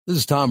This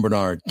is Tom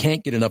Bernard.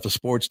 Can't get enough of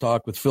sports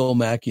talk with Phil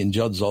Mackey and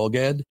Judd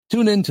Zolgad?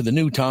 Tune in to the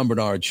new Tom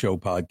Bernard Show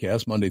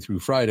podcast Monday through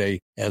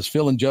Friday as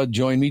Phil and Judd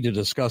join me to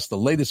discuss the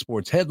latest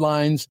sports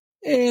headlines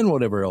and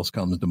whatever else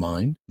comes to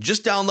mind.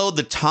 Just download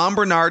the Tom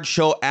Bernard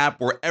Show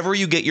app wherever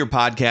you get your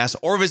podcasts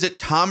or visit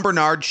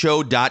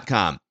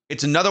tombernardshow.com.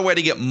 It's another way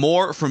to get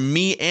more from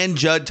me and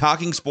Judd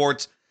talking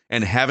sports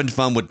and having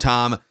fun with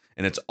Tom,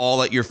 and it's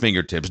all at your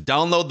fingertips.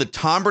 Download the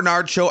Tom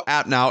Bernard Show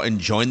app now and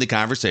join the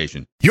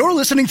conversation. You're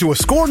listening to a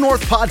Score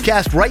North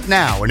podcast right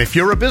now, and if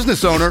you're a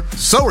business owner,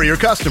 so are your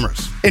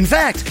customers. In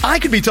fact, I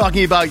could be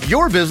talking about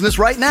your business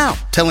right now,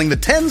 telling the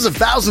tens of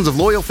thousands of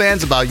loyal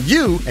fans about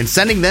you and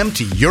sending them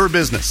to your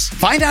business.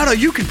 Find out how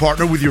you can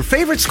partner with your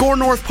favorite Score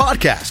North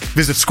podcast.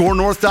 Visit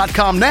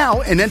scorenorth.com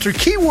now and enter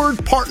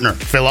keyword partner.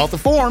 Fill out the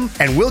form,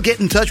 and we'll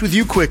get in touch with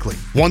you quickly.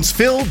 Once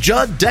Phil,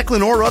 Judd,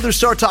 Declan, or others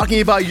start talking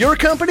about your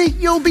company,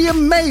 you'll be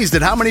amazed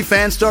at how many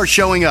fans start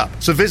showing up.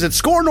 So visit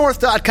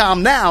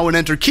scorenorth.com now and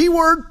enter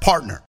keyword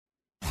partner.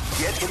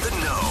 Get in the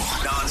know.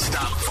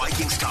 Non-stop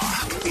Vikings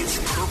talk.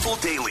 It's Purple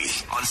Daily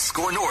on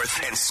Score North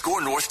and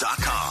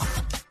scorenorth.com.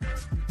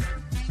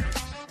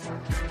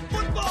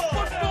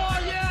 Football,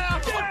 yeah!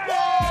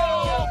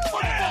 Football!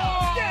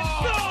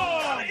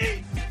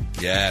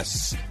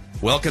 Yes.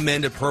 Welcome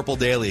into Purple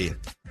Daily.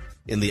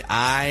 In the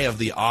eye of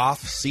the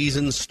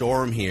off-season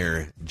storm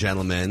here,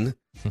 gentlemen.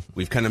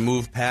 We've kind of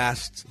moved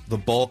past the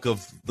bulk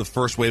of the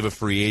first wave of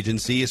free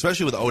agency,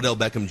 especially with Odell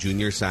Beckham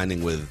Jr.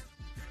 signing with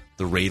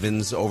the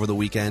Ravens over the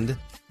weekend,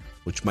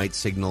 which might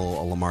signal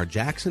a Lamar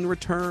Jackson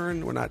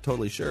return. We're not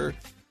totally sure.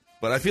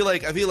 But I feel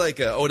like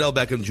Odell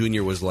Beckham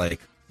Jr. was like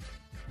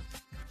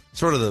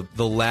sort of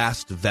the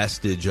last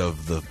vestige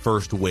of the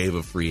first wave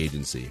of free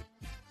agency.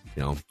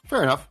 You know?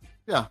 Fair enough.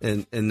 Yeah.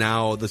 And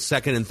now the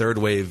second and third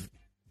wave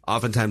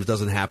oftentimes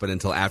doesn't happen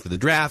until after the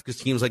draft because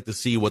teams like to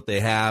see what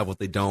they have, what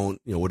they don't,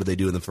 what do they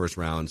do in the first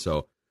round.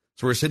 So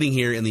we're sitting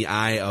here in the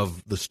eye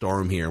of the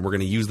storm here, and we're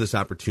going to use this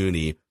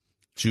opportunity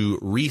to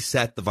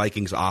reset the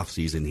Vikings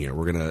offseason here.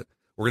 We're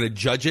gonna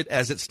judge it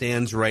as it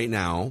stands right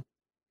now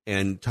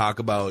and talk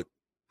about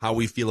how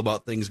we feel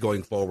about things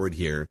going forward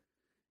here.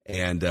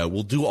 And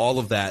we'll do all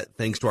of that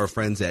thanks to our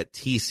friends at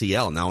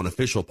TCL, now an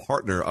official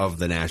partner of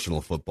the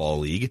National Football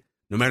League.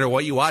 No matter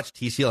what you watch,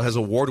 TCL has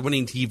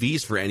award-winning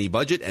TVs for any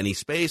budget, any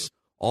space,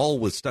 all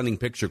with stunning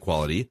picture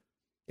quality.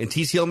 And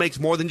TCL makes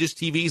more than just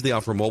TVs. They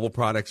offer mobile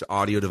products,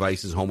 audio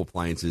devices, home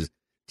appliances.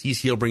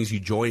 TCL brings you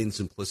joy and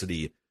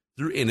simplicity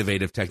through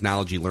innovative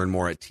technology. Learn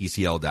more at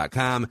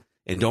TCL.com.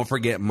 And don't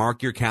forget,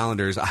 mark your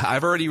calendars.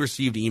 I've already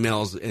received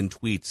emails and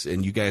tweets,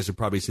 and you guys have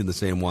probably seen the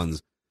same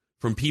ones,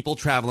 from people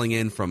traveling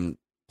in, from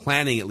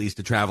planning at least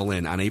to travel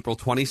in on April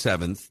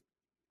 27th,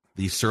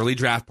 the Surly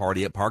Draft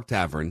Party at Park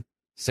Tavern.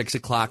 6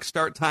 o'clock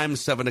start time,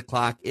 7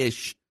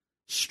 o'clock-ish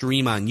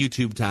stream on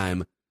YouTube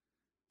time.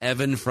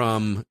 Evan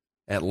from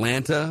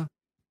Atlanta.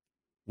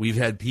 We've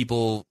had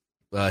people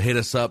hit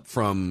us up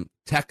from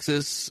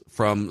Texas,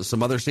 from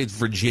some other states,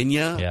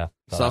 Virginia. Yeah,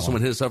 saw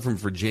someone hit us up from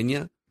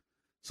Virginia.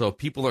 So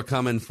people are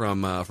coming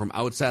from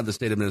outside the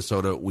state of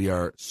Minnesota. We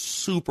are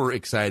super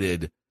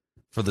excited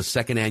for the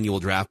second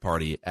annual draft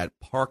party at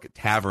Park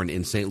Tavern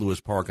in St.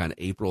 Louis Park on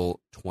April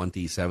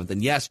 27th.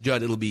 And yes,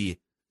 Judd, it'll be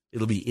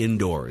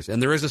indoors,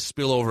 and there is a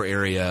spillover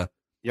area,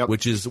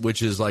 which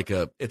is like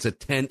it's a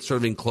tent, sort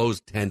of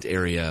enclosed tent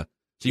area.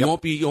 So you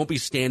won't be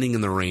standing in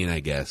the rain,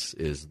 I guess,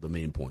 is the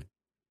main point.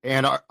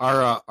 And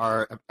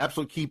our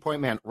absolute key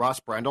point man,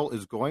 Ross Brendel,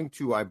 is going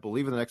to, I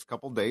believe, in the next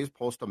couple of days,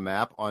 post a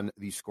map on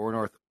the Score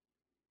North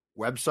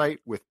website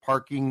with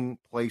parking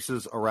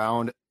places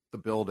around the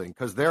building,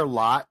 because their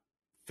lot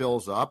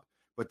fills up,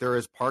 but there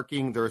is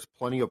parking. There is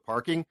plenty of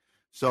parking,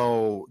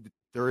 so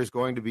there is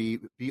going to be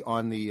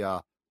on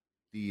the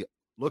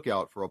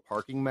lookout for a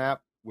parking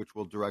map, which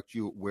will direct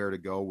you where to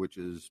go, which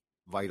is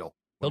vital.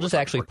 He'll just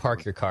actually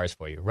park your cars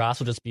for you. Ross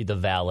will just be the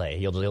valet.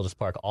 He'll just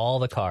park all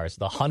the cars,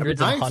 the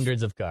hundreds and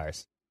hundreds of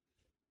cars.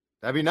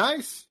 That'd be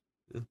nice.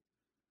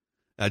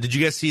 Did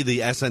you guys see the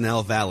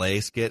SNL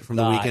valet skit from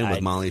the weekend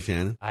with Molly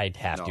Shannon? I'd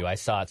have to. I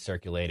saw it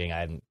circulating. I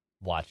haven't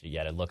watched it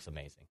yet. It looks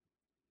amazing.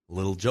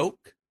 Little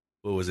joke?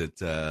 What was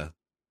it?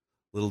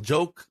 Little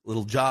joke,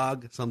 little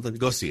jog, something.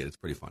 Go see it. It's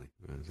pretty funny.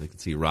 I can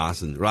see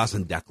Ross and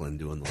Declan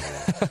doing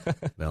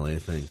the valet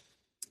thing.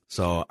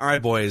 So, all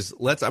right, boys.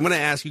 I'm going to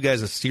ask you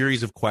guys a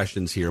series of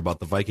questions here about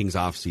the Vikings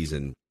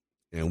offseason,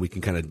 and we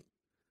can kind of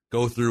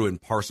go through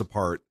and parse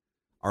apart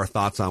our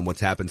thoughts on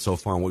what's happened so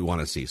far and what we want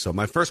to see. So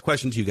my first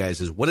question to you guys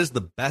is, what is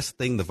the best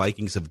thing the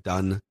Vikings have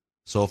done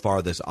so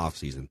far this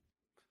offseason?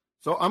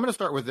 So I'm going to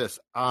start with this.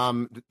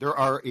 There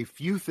are a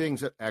few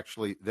things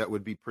that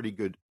would be pretty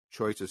good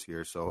choices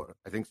here. So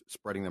I think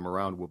spreading them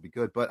around will be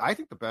good. But I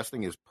think the best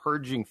thing is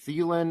purging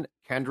Thielen,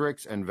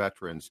 Kendricks, and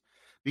veterans.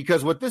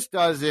 Because what this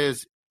does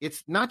is,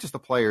 it's not just the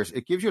players.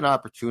 It gives you an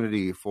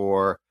opportunity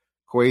for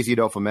Kwesi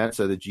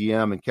Adofo-Mensah, the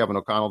GM, and Kevin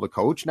O'Connell, the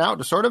coach, now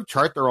to sort of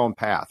chart their own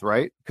path,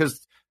 right?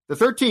 Because the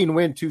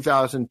 13-win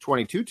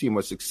 2022 team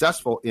was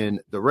successful in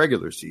the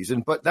regular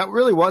season, but that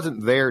really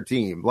wasn't their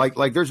team. Like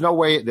there's no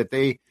way that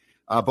they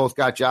both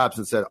got jobs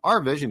and said,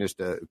 our vision is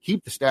to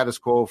keep the status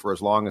quo for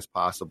as long as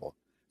possible.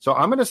 So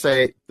I'm going to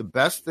say the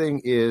best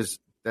thing is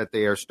that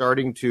they are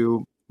starting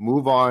to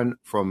move on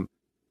from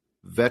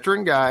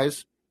veteran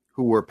guys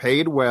who were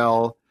paid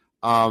well.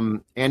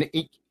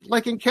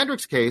 Like in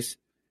Kendrick's case,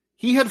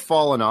 he had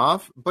fallen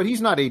off, but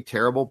he's not a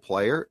terrible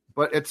player.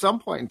 But at some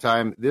point in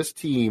time, this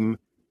team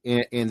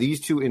and these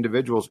two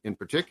individuals in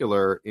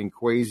particular, in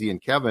Kwesi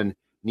and Kevin,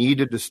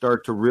 needed to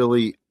start to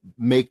really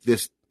make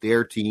this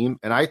their team.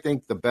 And I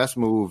think the best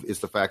move is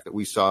the fact that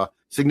we saw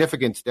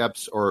significant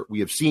steps, or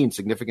we have seen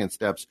significant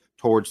steps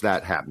towards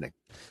that happening.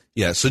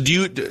 Yeah. So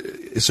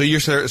you're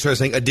sort of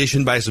saying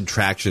addition by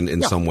subtraction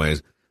in some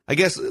ways. I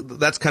guess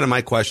that's kind of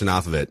my question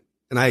off of it.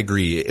 And I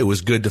agree. It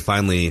was good to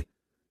finally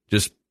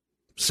just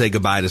say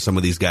goodbye to some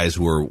of these guys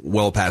who are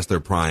well past their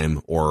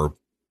prime, or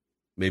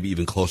maybe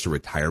even close to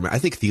retirement. I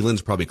think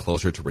Thielen's probably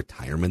closer to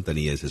retirement than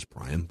he is his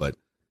prime, but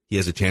he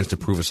has a chance to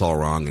prove us all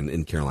wrong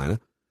in Carolina.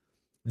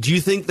 Do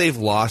you think they've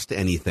lost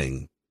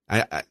anything?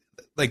 I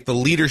like the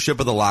leadership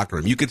of the locker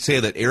room. You could say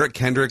that Eric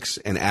Kendricks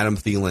and Adam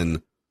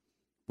Thielen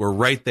were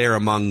right there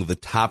among the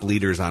top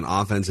leaders on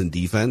offense and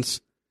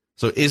defense.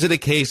 So is it a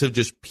case of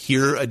just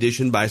pure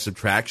addition by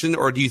subtraction,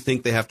 or do you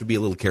think they have to be a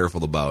little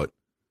careful about,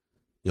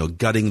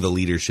 gutting the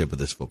leadership of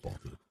this football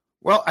team?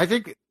 Well, I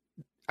think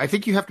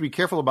you have to be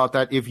careful about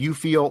that if you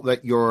feel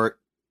that your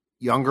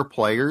younger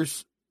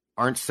players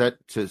aren't set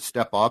to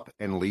step up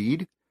and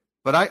lead.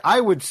 But I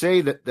would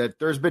say that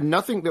there's been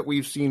nothing that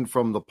we've seen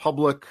from the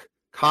public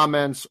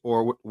comments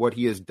or what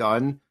he has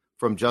done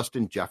from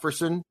Justin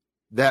Jefferson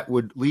that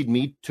would lead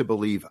me to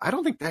believe, I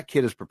don't think that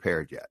kid is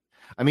prepared yet.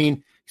 I mean,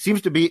 he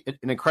seems to be an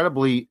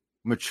incredibly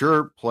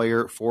mature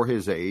player for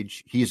his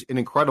age. He's an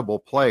incredible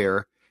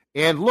player.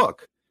 And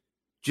look,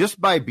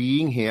 just by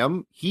being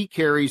him, he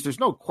carries, there's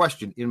no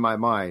question in my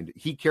mind,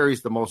 he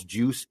carries the most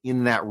juice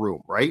in that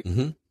room, right?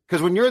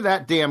 Because when you're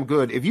that damn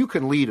good, if you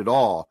can lead at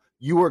all,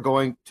 you are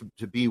going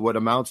to be what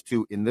amounts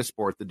to, in this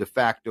sport, the de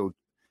facto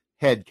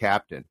head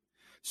captain.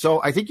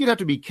 So I think you'd have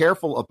to be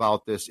careful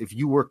about this if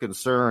you were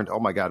concerned, oh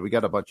my God, we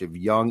got a bunch of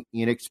young,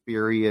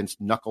 inexperienced,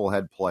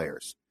 knucklehead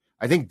players.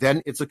 I think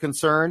then it's a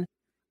concern.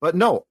 But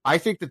no, I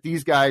think that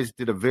these guys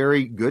did a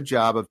very good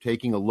job of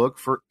taking a look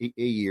for a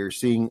year,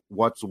 seeing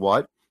what's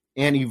what.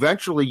 And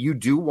eventually you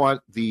do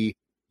want the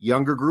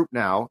younger group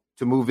now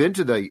to move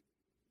into the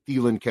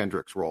Thielen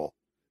Kendricks role.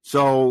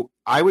 So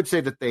I would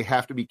say that they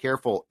have to be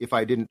careful if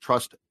I didn't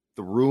trust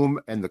the room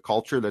and the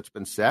culture that's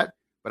been set.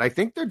 But I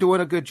think they're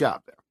doing a good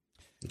job there.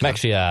 I'm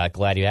actually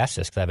glad you asked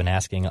this, because I've been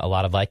asking a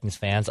lot of Vikings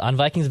fans on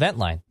Vikings Vent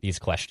Line these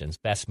questions.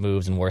 Best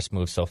moves and worst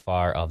moves so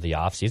far of the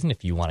offseason.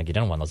 If you want to get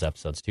in on one of those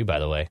episodes too, by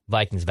the way,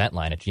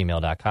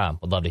 VikingsVentLine@gmail.com.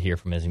 Would love to hear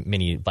from as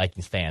many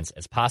Vikings fans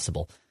as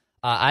possible.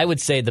 I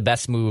would say the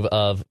best move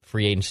of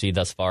free agency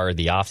thus far,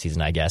 the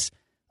offseason, I guess,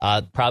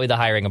 probably the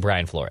hiring of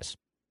Brian Flores.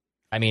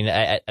 I mean,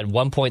 at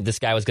one point, this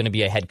guy was going to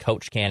be a head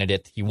coach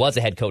candidate. He was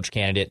a head coach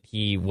candidate.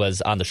 He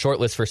was on the short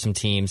list for some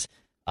teams.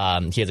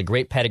 He has a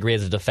great pedigree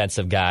as a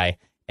defensive guy.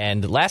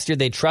 And last year,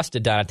 they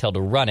trusted Donatell to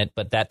run it,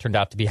 but that turned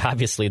out to be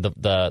obviously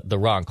the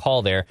wrong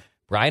call there.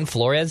 Brian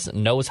Flores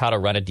knows how to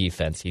run a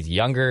defense. He's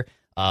younger.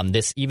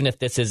 Even if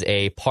this is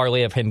a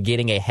parlay of him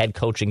getting a head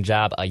coaching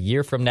job a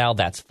year from now,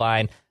 that's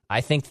fine. I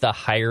think the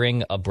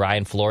hiring of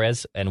Brian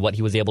Flores and what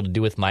he was able to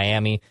do with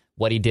Miami,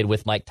 what he did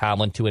with Mike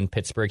Tomlin too in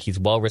Pittsburgh, he's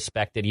well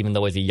respected, even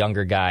though he's a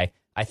younger guy.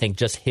 I think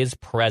just his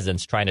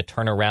presence trying to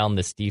turn around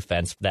this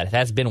defense that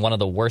has been one of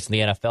the worst in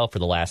the NFL for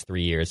the last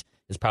 3 years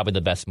is probably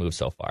the best move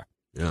so far.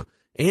 Yeah.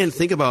 And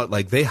think about,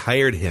 they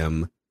hired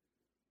him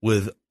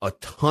with a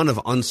ton of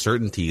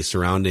uncertainty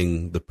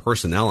surrounding the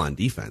personnel on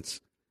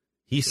defense.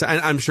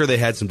 I'm sure they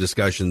had some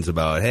discussions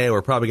about, hey,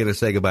 we're probably going to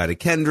say goodbye to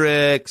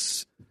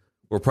Kendricks.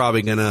 We're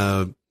probably going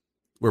to,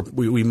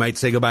 we might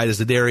say goodbye to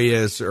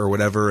Za'Darius or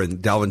whatever, and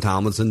Dalvin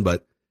Tomlinson,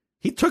 but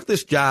he took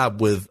this job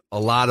with a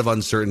lot of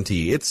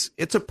uncertainty. It's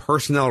a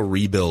personnel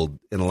rebuild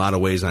in a lot of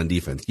ways on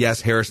defense.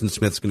 Yes, Harrison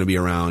Smith's going to be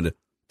around.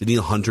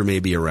 Daniil Hunter may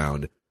be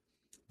around.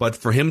 But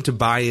for him to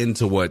buy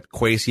into what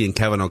Kwesi and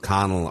Kevin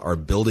O'Connell are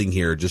building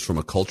here just from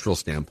a cultural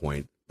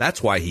standpoint,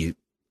 that's why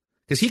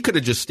because he could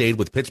have just stayed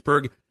with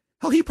Pittsburgh.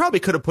 Hell, he probably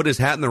could have put his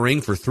hat in the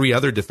ring for 3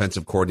 other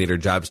defensive coordinator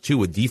jobs too,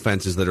 with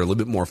defenses that are a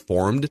little bit more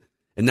formed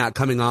and not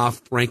coming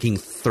off ranking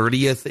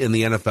 30th in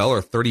the NFL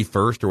or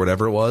 31st or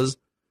whatever it was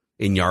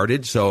in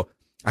yardage. So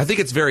I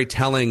think it's very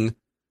telling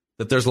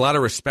that there's a lot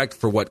of respect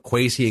for what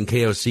Kwesi and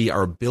KOC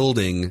are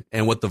building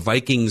and what the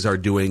Vikings are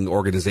doing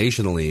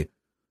organizationally,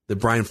 that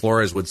Brian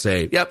Flores would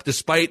say, yep,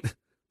 despite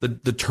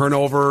the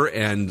turnover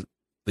and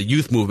the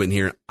youth movement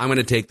here, I'm going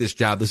to take this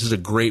job. This is a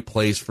great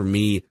place for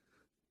me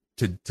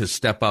to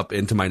step up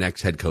into my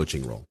next head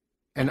coaching role.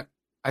 And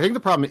I think the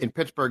problem in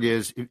Pittsburgh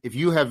is if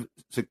you have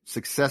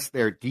success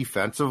there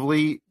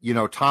defensively,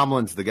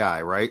 Tomlin's the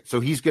guy, right? So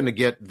he's going to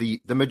get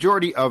the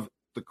majority of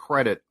the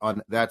credit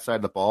on that side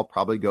of the ball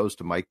probably goes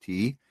to Mike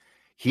T.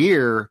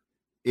 Here,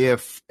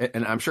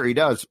 and I'm sure he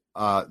does,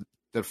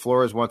 that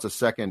Flores wants a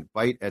second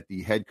bite at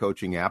the head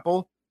coaching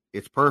apple,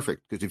 it's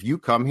perfect. Because if you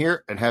come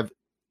here and have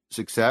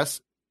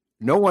success,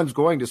 no one's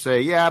going to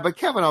say, yeah, but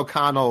Kevin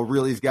O'Connell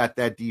really's got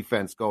that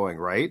defense going,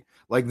 right?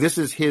 Like, this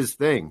is his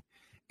thing.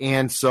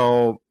 And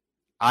so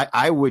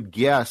I would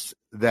guess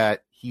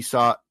that he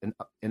saw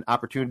an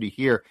opportunity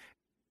here.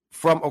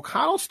 From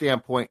O'Connell's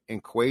standpoint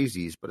and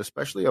Kwesi's, but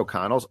especially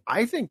O'Connell's,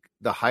 I think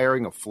the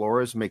hiring of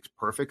Flores makes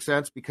perfect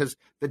sense because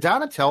the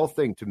Donatell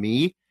thing to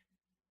me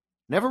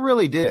never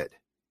really did.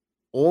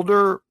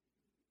 Older,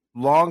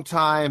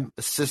 longtime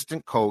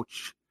assistant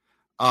coach,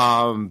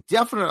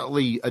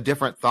 definitely a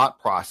different thought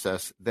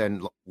process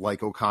than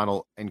like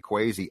O'Connell and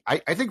Kwesi.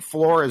 I think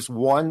Flores,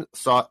 one,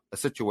 saw a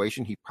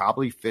situation he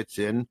probably fits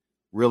in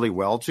really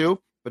well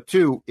to, but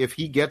two, if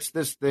he gets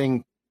this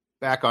thing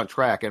back on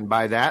track, and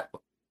by that,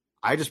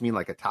 I just mean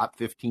like a top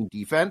 15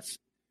 defense.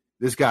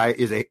 This guy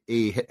is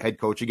a head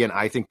coach again,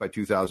 I think, by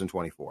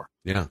 2024.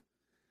 Yeah.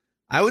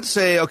 I would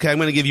say, okay, I'm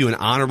going to give you an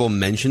honorable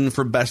mention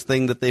for best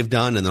thing that they've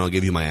done, and then I'll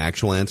give you my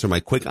actual answer. My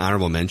quick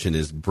honorable mention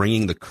is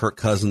bringing the Kirk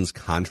Cousins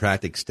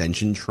contract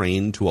extension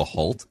train to a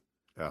halt.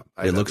 Yeah,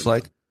 it looks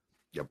like.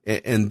 Yep.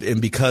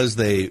 And because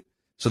they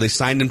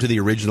signed him to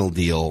the original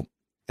deal,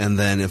 and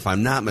then if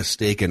I'm not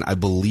mistaken, I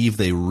believe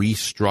they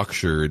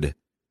restructured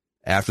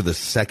after the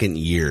second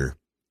year.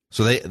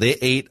 So they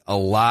ate a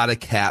lot of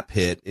cap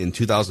hit in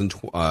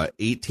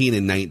 2018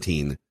 and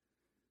 19.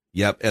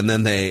 Yep, and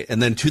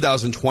then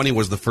 2020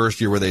 was the first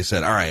year where they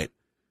said, all right,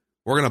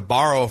 we're going to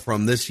borrow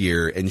from this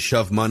year and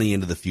shove money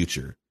into the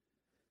future.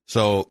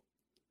 So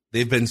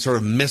they've been sort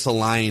of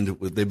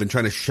misaligned. They've been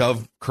trying to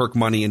shove Kirk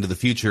money into the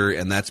future,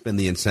 and that's been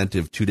the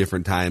incentive two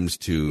different times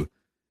to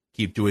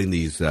keep doing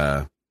these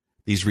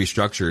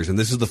restructures. And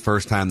this is the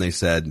first time they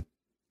said,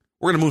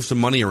 we're going to move some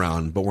money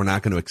around, but we're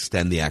not going to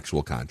extend the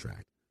actual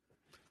contract.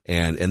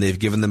 And they've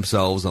given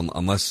themselves,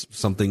 unless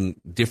something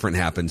different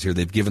happens here,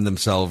 they've given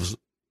themselves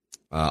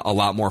a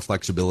lot more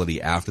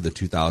flexibility after the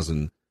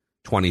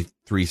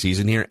 2023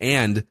 season here.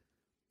 And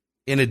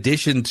in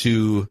addition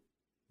to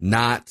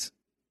not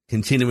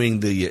continuing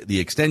the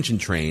extension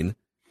train,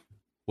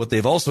 what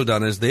they've also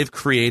done is they've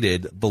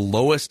created the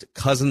lowest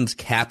Cousins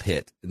cap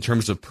hit in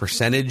terms of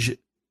percentage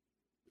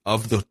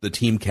of the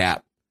team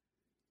cap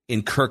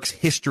in Kirk's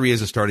history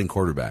as a starting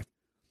quarterback.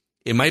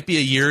 It might be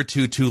a year or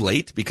two too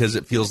late because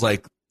it feels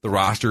like the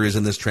roster is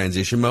in this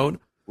transition mode.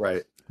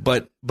 Right.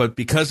 But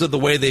because of the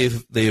way they've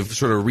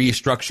sort of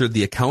restructured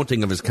the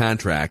accounting of his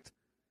contract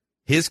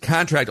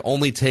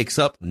only takes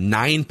up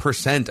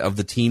 9% of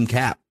the team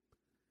cap.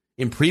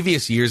 In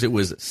previous years, it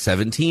was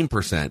 17%,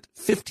 15%,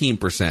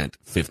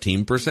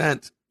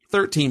 15%,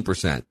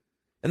 13%.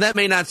 And that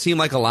may not seem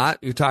like a lot.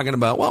 You're talking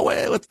about, well,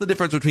 what's the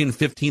difference between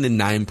 15 and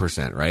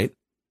 9%, right?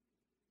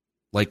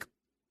 Like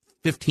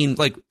 15,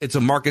 like it's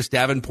a Marcus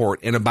Davenport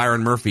and a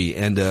Byron Murphy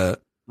and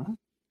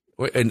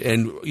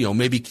you know,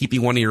 maybe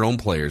keeping one of your own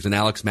players, an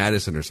Alex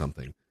Madison or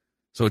something.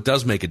 So it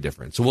does make a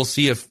difference. So we'll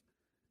see if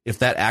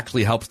that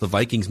actually helps the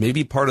Vikings.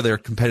 Maybe part of their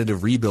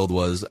competitive rebuild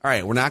was, all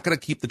right, we're not going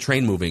to keep the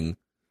train moving,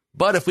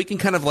 but if we can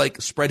kind of like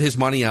spread his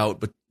money out,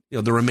 but you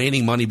know, the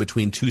remaining money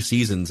between two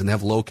seasons and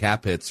have low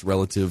cap hits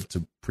relative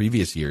to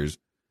previous years,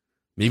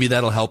 maybe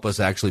that'll help us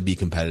actually be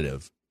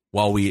competitive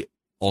while we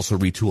also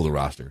retool the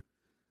roster.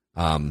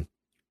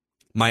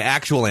 My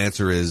actual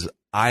answer is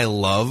I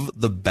love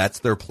the bets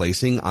they're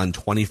placing on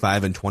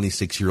 25 and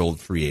 26-year-old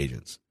free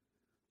agents.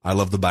 I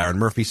love the Byron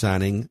Murphy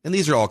signing, and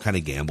these are all kind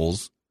of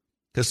gambles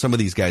because some of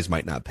these guys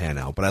might not pan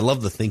out, but I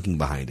love the thinking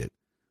behind it.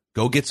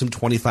 Go get some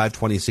 25,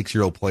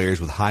 26-year-old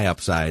players with high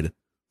upside,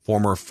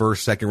 former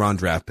first, second-round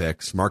draft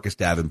picks, Marcus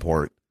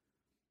Davenport,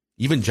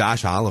 even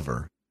Josh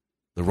Oliver,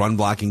 the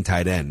run-blocking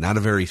tight end. Not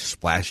a very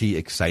splashy,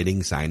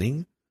 exciting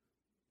signing,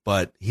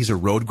 but he's a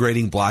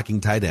road-grading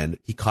blocking tight end.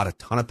 He caught a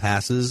ton of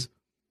passes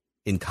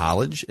in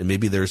college, and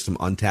maybe there's some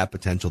untapped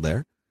potential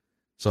there.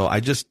 So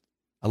I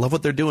love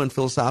what they're doing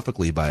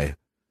philosophically by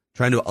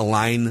trying to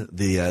align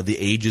the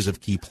ages of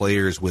key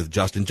players with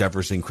Justin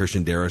Jefferson,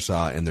 Christian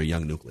Darrisaw, and their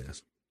young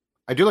nucleus.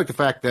 I do like the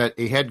fact that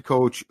a head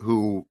coach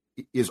who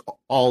is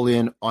all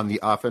in on the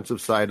offensive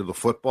side of the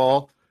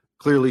football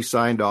clearly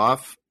signed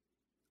off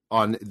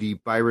on the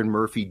Byron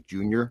Murphy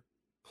Jr.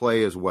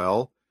 play as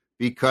well,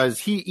 because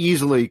he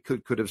easily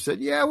could have said,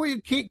 yeah, we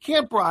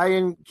can't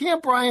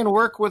Brian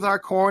work with our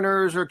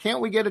corners, or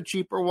can't we get a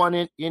cheaper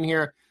one in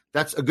here?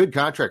 That's a good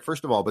contract,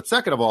 first of all. But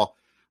second of all,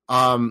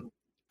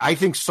 I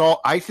think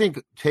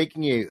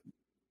taking a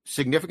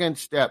significant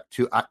step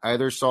to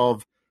either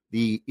solve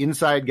the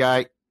inside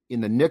guy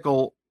in the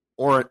nickel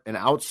or an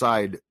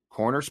outside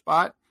corner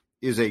spot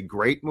is a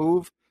great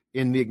move,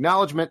 in the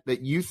acknowledgement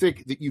that you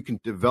think that you can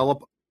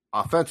develop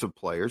offensive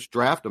players,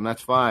 draft them,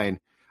 that's fine.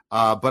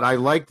 But I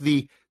like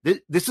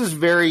this is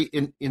very,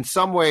 in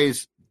some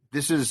ways,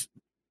 this is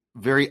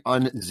very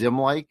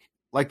un-Zim-like.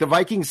 Like the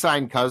Vikings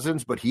signed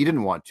Cousins, but he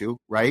didn't want to,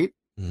 right?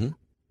 Mm-hmm.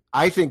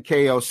 I think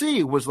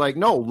KOC was like,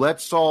 no,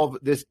 let's solve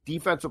this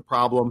defensive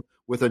problem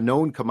with a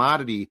known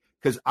commodity,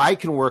 because I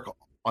can work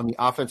on the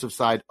offensive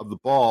side of the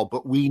ball,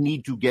 but we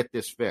need to get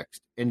this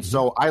fixed. And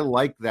so I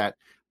like that.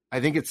 I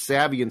think it's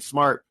savvy and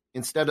smart.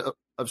 Instead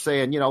of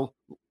saying,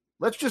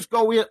 let's just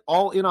go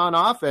all in on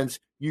offense,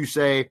 you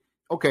say,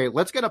 okay,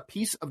 let's get a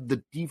piece of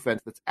the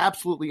defense that's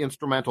absolutely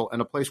instrumental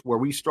and a place where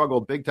we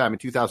struggled big time in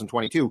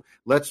 2022.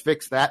 Let's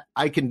fix that.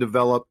 I can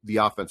develop the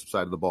offensive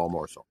side of the ball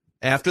more so.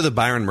 After the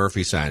Byron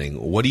Murphy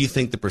signing, what do you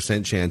think the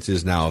percent chance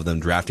is now of them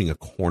drafting a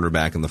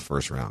cornerback in the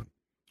first round?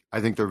 I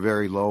think they're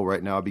very low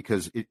right now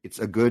because it's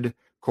a good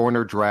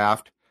corner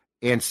draft.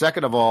 And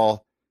second of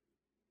all,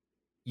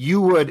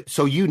 you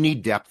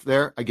need depth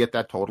there. I get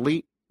that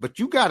totally. But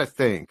you got to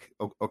think,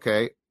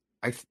 okay,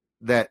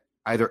 that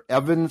either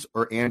Evans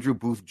or Andrew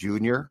Booth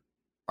Jr.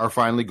 are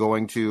finally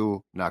going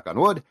to, knock on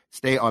wood,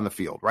 stay on the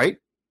field, right?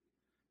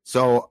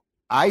 So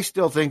I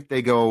still think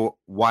they go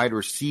wide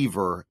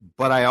receiver,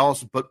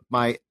 but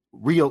my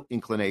real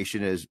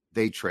inclination is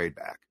they trade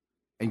back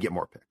and get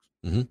more picks.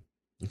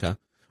 Mm-hmm. Okay.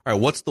 All right.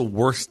 What's the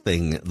worst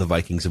thing the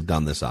Vikings have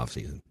done this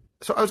offseason?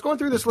 So I was going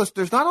through this list.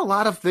 There's not a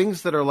lot of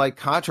things that are like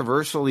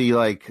controversially,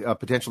 like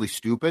potentially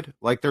stupid.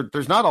 Like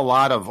there's not a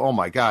lot of, oh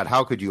my God,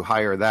 how could you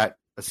hire that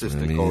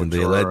assistant coach?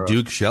 They let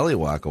Duke Shelley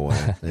walk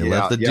away. They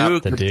let the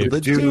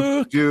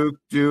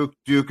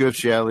Duke of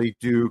Shelley,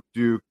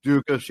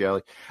 Duke of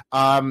Shelley.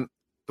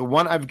 The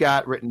one I've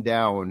got written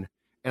down,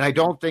 and I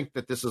don't think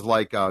that this is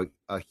like a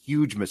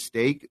huge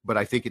mistake, but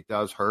I think it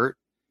does hurt,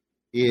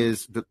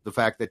 is the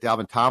fact that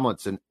Dalvin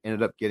Tomlinson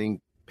ended up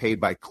getting paid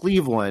by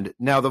Cleveland.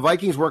 Now, the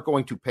Vikings weren't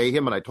going to pay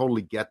him, and I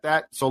totally get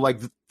that. So, like,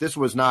 this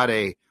was not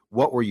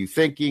what were you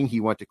thinking?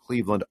 He went to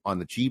Cleveland on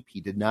the cheap. He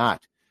did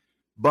not.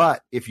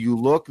 But if you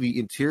look, the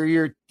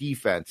interior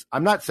defense,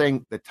 I'm not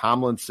saying that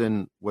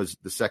Tomlinson was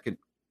the second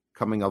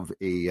coming of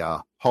a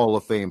Hall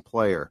of Fame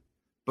player,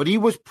 but he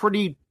was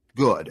pretty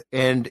good.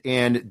 And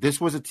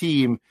this was a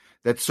team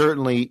that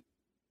certainly,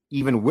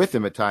 even with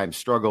him at times,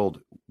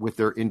 struggled with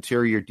their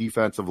interior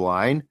defensive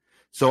line.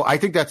 So I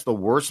think that's the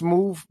worst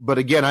move. But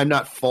again, I'm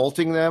not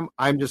faulting them.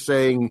 I'm just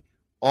saying,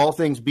 all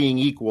things being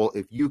equal,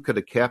 if you could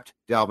have kept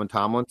Dalvin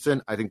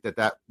Tomlinson, I think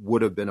that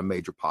would have been a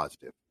major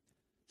positive.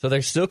 So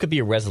there still could be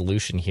a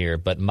resolution here,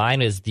 but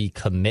mine is the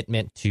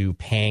commitment to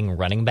paying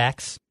running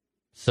backs.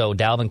 So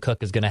Dalvin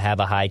Cook is going to have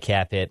a high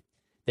cap hit.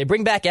 They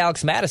bring back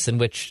Alex Madison,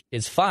 which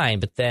is fine,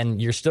 but then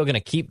you're still going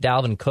to keep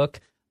Dalvin Cook.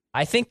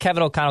 I think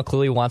Kevin O'Connell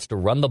clearly wants to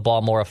run the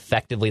ball more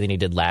effectively than he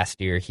did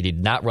last year. He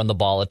did not run the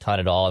ball a ton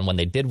at all, and when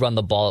they did run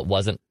the ball, it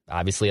wasn't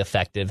obviously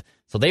effective.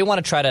 So they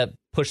want to try to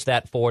push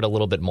that forward a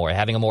little bit more,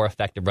 having a more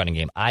effective running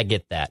game. I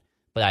get that,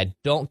 but I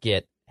don't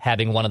get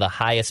having one of the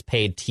highest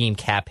paid team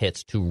cap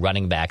hits to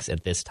running backs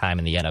at this time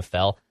in the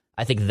NFL.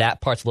 I think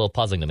that part's a little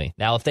puzzling to me.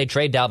 Now, if they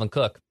trade Dalvin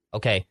Cook,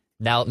 okay,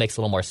 now it makes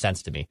a little more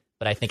sense to me.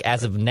 But I think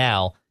as of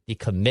now, the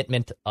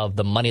commitment of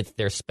the money that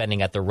they're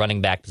spending at the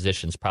running back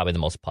position is probably the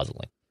most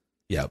puzzling.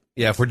 Yeah.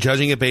 If we're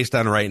judging it based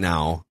on right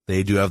now,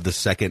 they do have the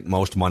second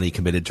most money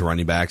committed to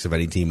running backs of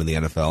any team in the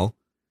NFL.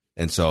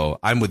 And so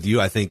I'm with you.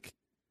 I think,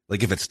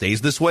 like, if it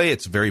stays this way,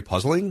 it's very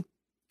puzzling,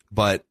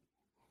 but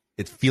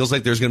it feels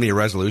like there's going to be a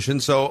resolution.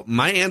 So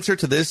my answer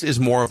to this is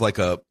more of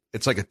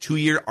it's like a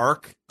 2-year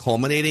arc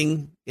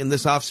culminating in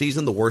this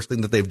offseason. The worst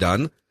thing that they've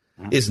done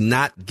is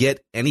not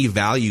get any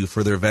value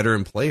for their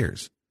veteran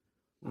players.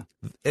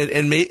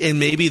 And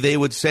maybe they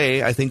would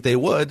say, I think they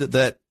would,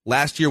 that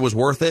last year was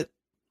worth it.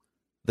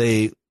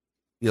 They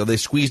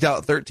squeezed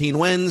out 13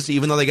 wins,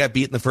 even though they got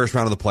beat in the first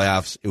round of the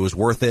playoffs. It was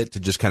worth it to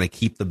just kind of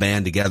keep the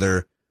band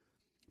together.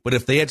 But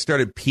if they had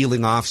started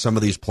peeling off some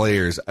of these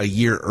players a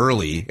year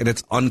early, and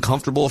it's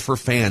uncomfortable for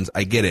fans,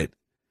 I get it.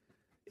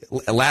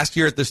 Last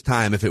year at this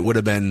time, if it would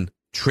have been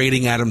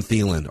trading Adam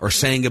Thielen or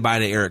saying goodbye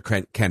to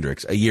Eric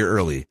Kendricks a year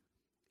early,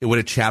 it would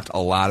have chapped a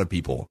lot of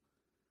people.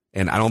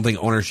 And I don't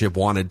think ownership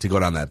wanted to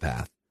go down that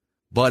path.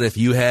 But if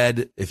you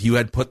had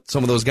put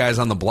some of those guys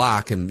on the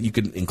block, and you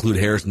could include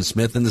Harrison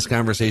Smith in this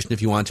conversation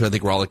if you want to, I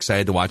think we're all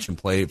excited to watch him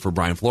play for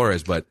Brian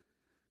Flores, but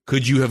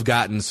could you have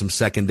gotten some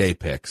second-day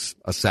picks,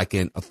 a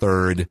second, a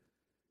third?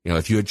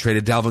 If you had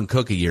traded Dalvin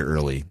Cook a year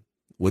early,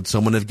 would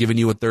someone have given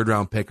you a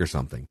third-round pick or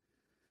something?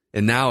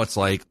 And now it's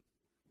like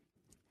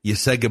you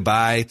said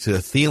goodbye to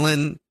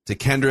Thielen, to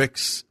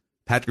Kendricks,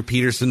 Patrick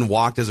Peterson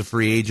walked as a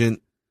free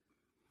agent,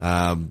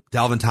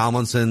 Dalvin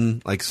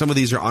Tomlinson. Like, some of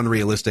these are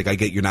unrealistic. I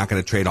get you're not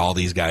going to trade all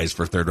these guys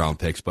for third-round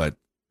picks, but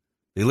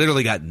they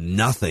literally got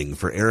nothing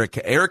for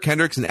Eric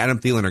Kendricks and Adam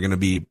Thielen are going to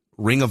be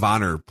Ring of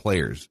Honor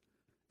players.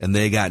 And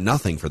they got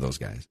nothing for those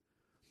guys.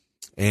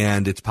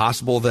 And it's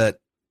possible that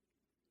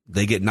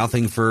they get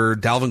nothing for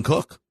Dalvin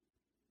Cook,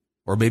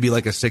 or maybe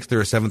like a 6th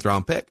or a 7th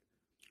round pick.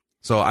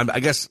 So I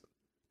guess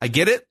I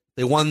get it.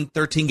 They won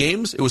 13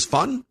 games. It was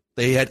fun.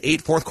 They had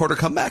 8 fourth quarter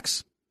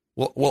comebacks.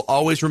 We'll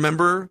always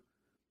remember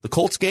the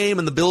Colts game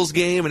and the Bills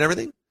game and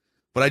everything.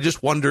 But I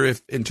just wonder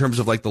if, in terms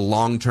of like the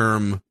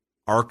long-term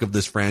arc of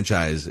this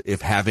franchise,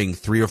 if having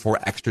 3 or 4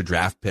 extra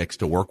draft picks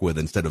to work with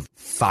instead of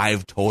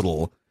 5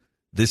 total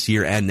this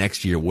year and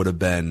next year would have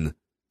been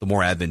the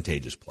more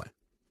advantageous play.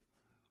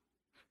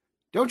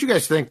 Don't you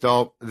guys think,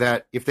 though,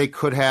 that if they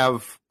could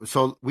have,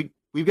 so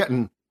we've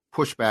gotten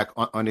pushback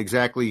on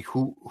exactly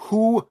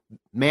who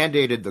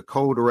mandated the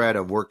code red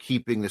of we're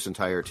keeping this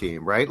entire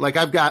team, right? Like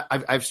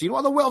I've seen,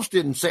 well, the Wilfs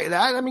didn't say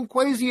that. I mean,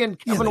 Kwesi and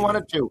Kevin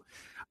wanted to.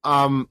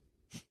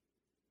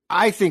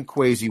 I think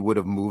Kwesi would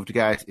have moved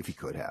guys if he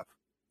could have.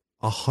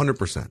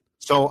 100%.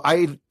 So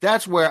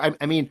that's where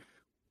I mean,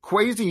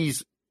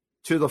 Kwesi's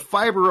to the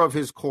fiber of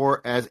his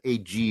core as a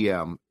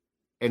GM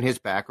and his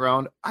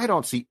background. I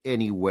don't see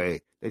any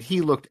way that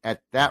he looked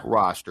at that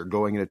roster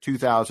going into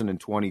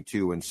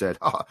 2022 and said,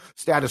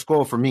 status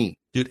quo for me.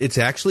 Dude, it's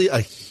actually a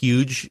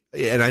huge,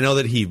 and I know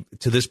that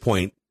to this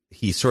point,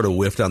 he sort of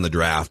whiffed on the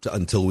draft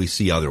until we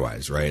see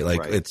otherwise, right?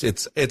 Like right.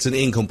 It's an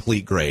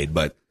incomplete grade,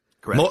 but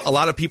a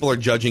lot of people are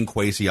judging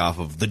Kwesi off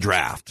of the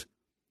draft.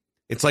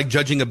 It's like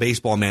judging a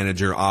baseball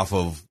manager off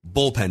of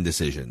bullpen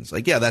decisions.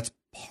 Like, yeah, that's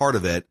part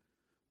of it,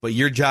 but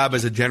your job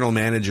as a general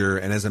manager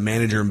and as a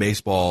manager in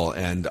baseball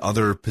and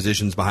other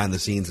positions behind the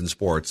scenes in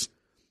sports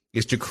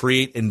is to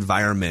create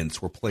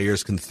environments where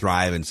players can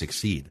thrive and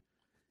succeed.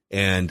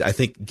 And I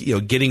think,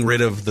 getting rid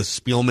of the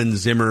Spielman,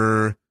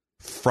 Zimmer,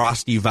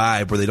 Frosty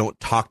vibe where they don't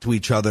talk to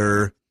each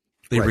other,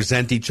 they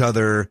resent each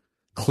other,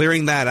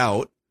 clearing that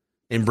out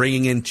and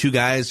bringing in two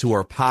guys who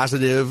are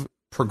positive,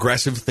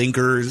 progressive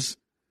thinkers.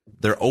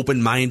 They're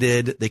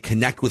open-minded. They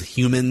connect with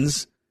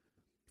humans.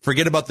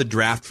 Forget about the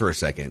draft for a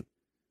second.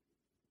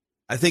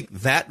 I think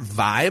that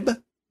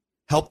vibe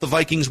helped the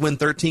Vikings win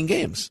 13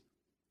 games.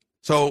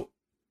 So,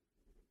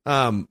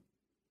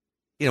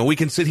 we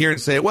can sit here and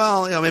say,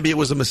 well, maybe it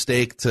was a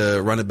mistake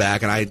to run it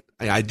back, and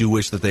I do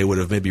wish that they would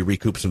have maybe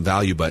recouped some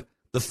value. But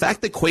the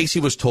fact that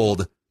Kwesi was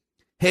told,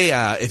 hey,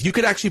 if you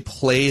could actually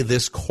play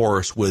this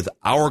course with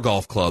our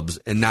golf clubs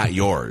and not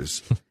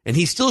yours, and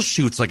he still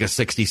shoots like a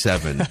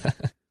 67,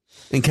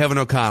 and Kevin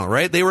O'Connell,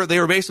 right? They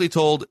were basically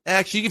told,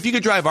 actually, if you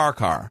could drive our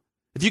car,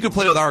 if you could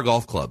play with our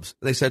golf clubs,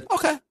 they said,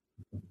 okay,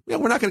 yeah,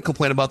 we're not going to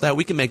complain about that.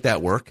 We can make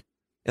that work,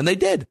 and they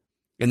did.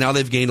 And now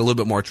they've gained a little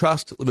bit more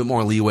trust, a little bit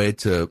more leeway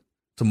to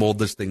mold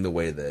this thing the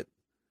way that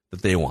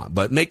they want.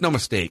 But make no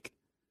mistake,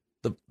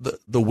 the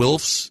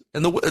Wilfs,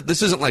 and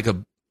this isn't like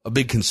a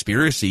big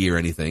conspiracy or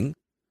anything. It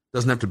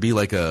doesn't have to be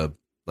like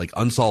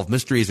unsolved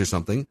mysteries or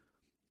something.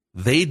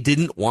 They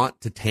didn't want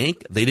to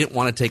tank. They didn't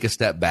want to take a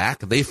step back.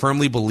 They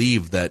firmly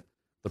believed that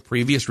the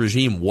previous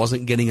regime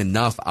wasn't getting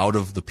enough out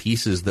of the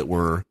pieces that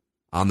were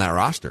on that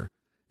roster.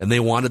 And they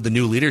wanted the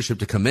new leadership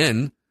to come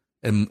in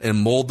and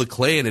mold the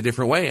clay in a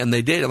different way. And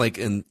they did,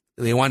 and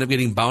they wound up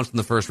getting bounced in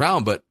the first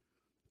round, but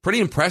pretty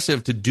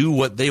impressive to do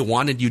what they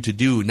wanted you to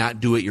do,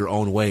 not do it your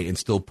own way, and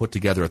still put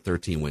together a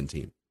 13-win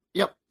team.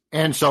 Yep.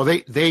 And so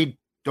they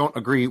don't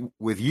agree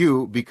with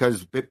you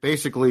because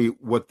basically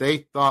what they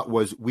thought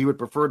was we would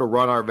prefer to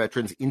run our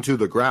veterans into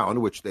the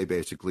ground, which they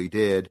basically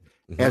did,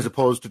 as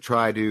opposed to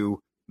try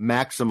to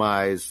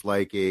maximize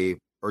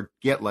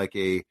get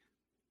a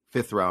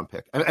fifth-round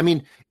pick. I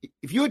mean,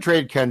 if you had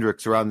traded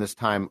Kendricks around this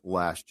time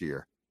last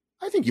year,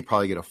 I think you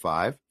probably get a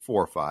 4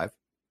 or 5.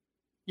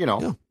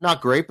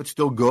 Not great, but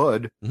still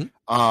good.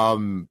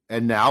 And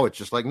now it's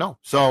just like, no.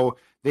 So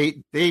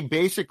they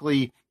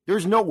basically,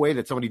 there's no way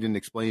that somebody didn't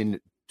explain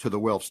to the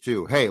Wilfs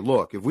too, hey,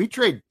 look, if we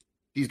trade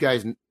these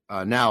guys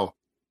now,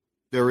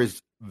 there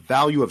is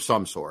value of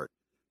some sort.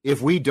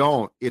 If we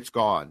don't, it's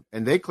gone.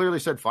 And they clearly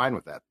said fine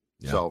with that.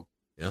 Yeah. So,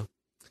 yeah.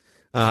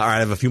 All right, I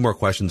have a few more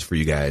questions for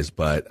you guys,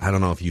 but I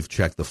don't know if you've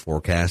checked the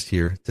forecast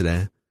here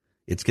today.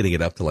 It's going to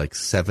get up to like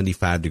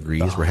 75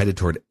 degrees. Oh. We're headed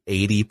toward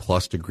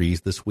 80-plus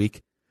degrees this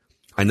week.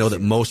 I know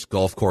that most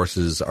golf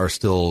courses are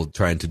still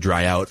trying to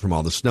dry out from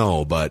all the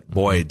snow, but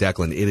boy,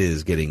 Declan, it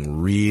is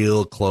getting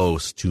real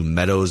close to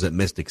Meadows at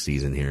Mystic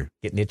season here.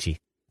 Getting itchy.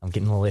 I'm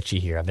getting a little itchy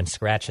here. I've been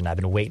scratching. I've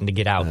been waiting to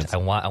get out. I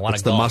want to go.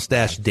 It's the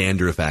mustache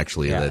dandruff,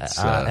 actually. Yeah.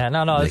 That's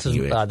no.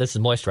 This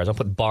is moisturizer. I'll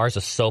put bars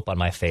of soap on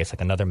my face,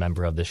 like another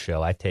member of this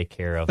show. I take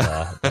care of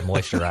the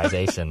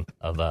moisturization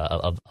of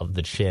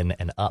the chin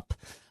and up.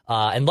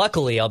 And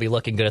luckily, I'll be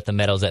looking good at the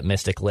Meadows at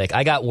Mystic Lake.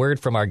 I got word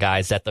from our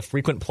guys that the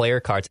frequent player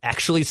cards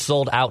actually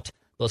sold out.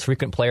 Those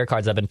frequent player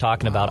cards I've been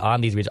talking about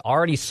on these regions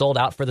already sold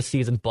out for the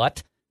season.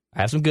 But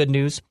I have some good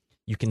news.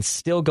 You can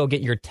still go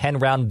get your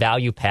 10-round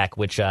value pack,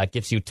 which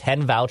gives you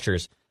 10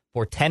 vouchers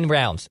for 10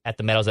 rounds at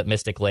the Meadows at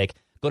Mystic Lake.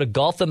 Go to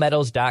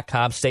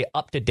golfthemeadows.com. Stay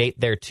up to date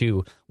there,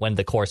 too, when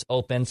the course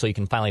opens, so you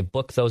can finally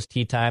book those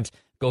tee times.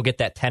 Go get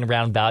that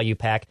 10-round value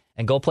pack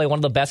and go play one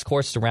of the best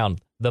courses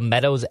around, the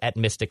Meadows at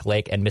Mystic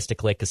Lake and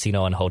Mystic Lake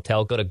Casino and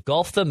Hotel. Go to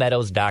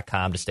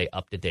golfthemeadows.com to stay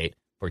up to date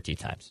for tee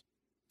times.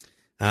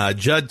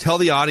 Judd, tell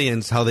the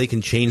audience how they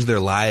can change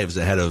their lives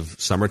ahead of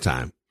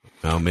summertime.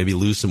 Maybe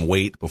lose some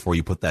weight before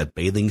you put that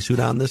bathing suit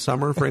on this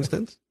summer, for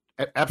instance?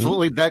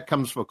 Absolutely. That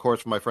comes, of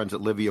course, from my friends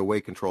at Livia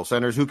Weight Control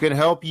Centers, who can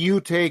help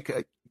you take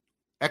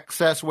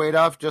excess weight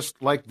off,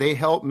 just like they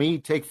helped me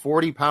take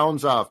 40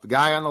 pounds off. The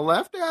guy on the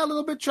left, a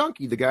little bit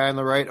chunky. The guy on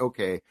the right,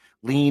 okay,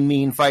 lean,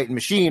 mean, fighting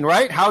machine,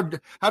 right? How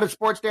did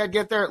Sports Dad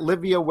get there?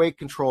 Livia Weight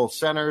Control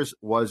Centers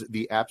was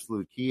the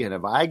absolute key. And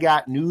if I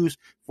got news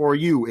for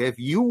you, if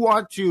you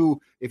want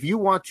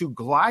to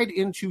glide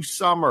into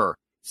summer,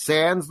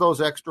 sans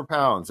those extra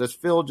pounds, as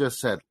Phil just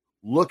said,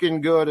 looking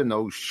good in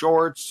those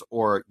shorts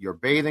or your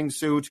bathing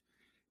suit,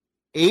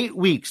 8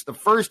 weeks. The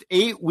first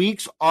 8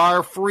 weeks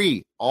are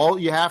free. All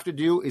you have to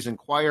do is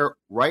inquire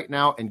right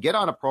now and get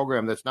on a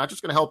program that's not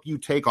just going to help you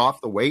take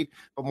off the weight,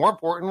 but more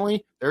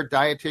importantly, their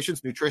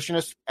dietitians,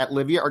 nutritionists at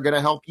Livia are going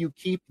to help you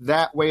keep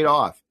that weight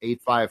off.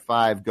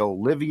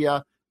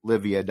 855-GO-LIVIA,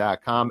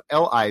 livia.com,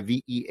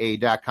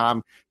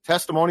 livea.com.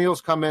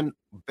 Testimonials come in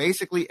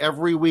basically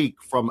every week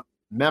from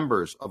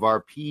members of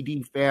our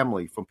PD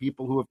family, from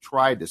people who have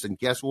tried this. And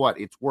guess what?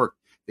 It's worked.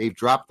 They've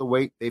dropped the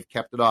weight. They've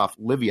kept it off.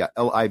 Livia,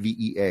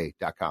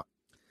 livea.com.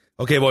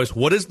 Okay, boys,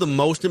 what is the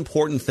most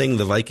important thing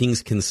the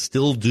Vikings can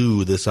still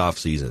do this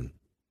offseason?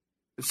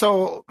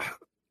 So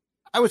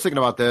I was thinking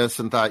about this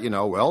and thought,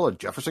 a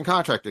Jefferson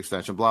contract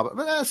extension, blah, blah,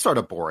 but that's sort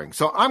of boring.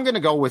 So I'm going to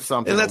go with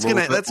something. And that's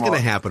going to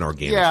happen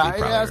organically.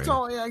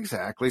 Yeah,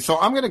 exactly. So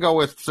I'm going to go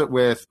with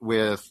something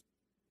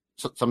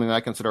that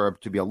I consider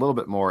to be a little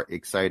bit more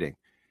exciting.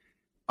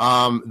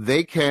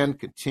 They can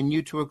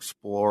continue to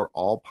explore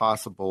all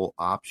possible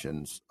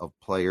options of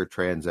player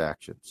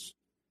transactions.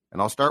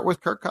 And I'll start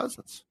with Kirk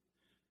Cousins.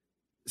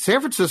 San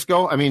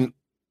Francisco,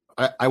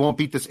 I won't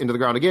beat this into the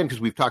ground again because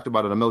we've talked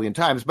about it a million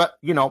times, but,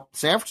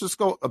 San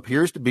Francisco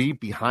appears to be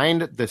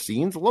behind the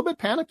scenes, a little bit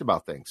panicked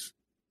about things.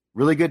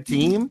 Really good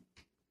team,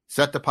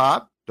 set to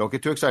pop. Don't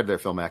get too excited there,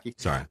 Phil Mackey.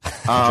 Sorry.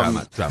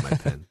 Drop my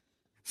pen.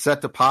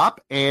 Set to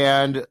pop,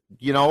 and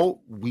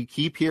we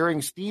keep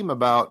hearing steam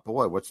about,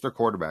 boy, what's their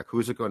quarterback?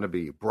 Who's it going to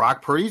be?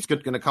 Brock Purdy's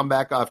going to come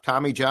back off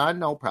Tommy John?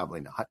 No,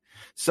 probably not.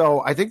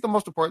 So I think the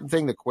most important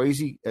thing that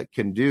Kwesi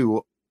can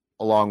do,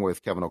 along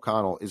with Kevin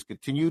O'Connell, is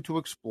continue to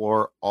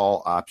explore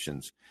all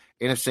options.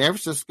 And if San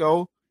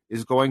Francisco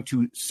is going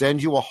to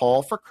send you a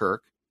haul for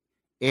Kirk,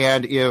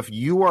 and if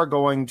you are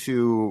going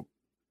to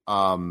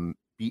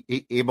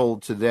be able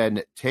to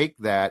then take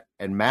that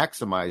and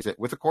maximize it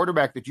with a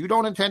quarterback that you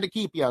don't intend to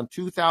keep beyond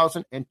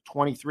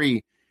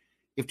 2023.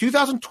 If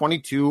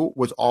 2022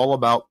 was all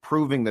about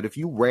proving that if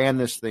you ran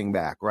this thing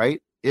back,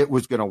 right, it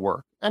was going to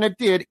work. And it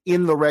did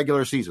in the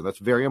regular season. That's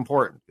very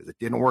important because it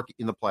didn't work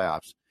in the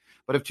playoffs.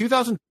 But if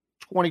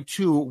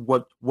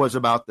 2022 was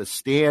about the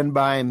stand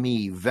by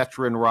me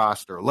veteran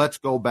roster, let's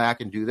go back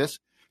and do this.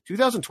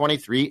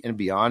 2023 and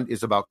beyond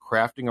is about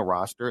crafting a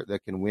roster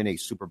that can win a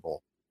Super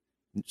Bowl.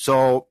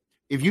 So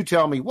if you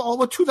tell me,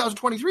 well,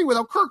 2023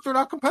 without Kirk, they're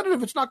not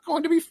competitive, it's not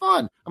going to be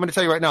fun. I'm going to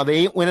tell you right now, they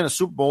ain't winning a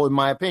Super Bowl, in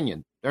my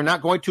opinion. They're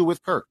not going to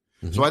with Kirk.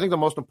 Mm-hmm. So I think the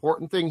most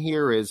important thing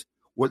here is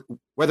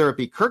whether it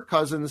be Kirk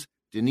Cousins,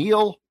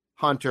 Danielle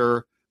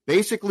Hunter,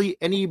 basically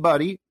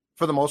anybody,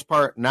 for the most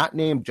part, not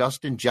named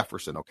Justin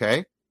Jefferson,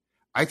 okay?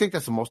 I think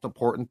that's the most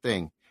important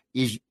thing,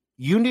 is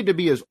you need to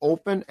be as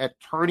open at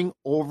turning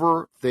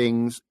over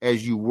things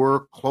as you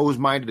were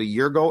closed-minded a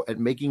year ago at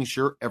making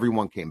sure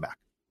everyone came back.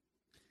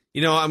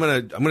 I'm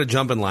gonna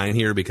jump in line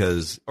here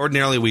because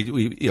ordinarily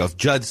we if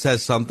Judd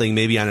says something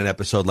maybe on an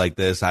episode like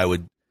this, I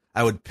would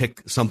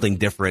pick something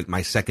different,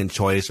 my second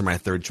choice or my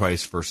third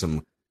choice for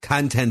some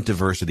content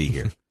diversity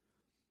here.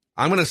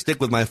 I'm gonna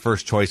stick with my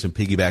first choice and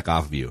piggyback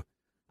off of you.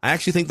 I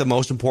actually think the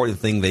most important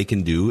thing they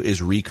can do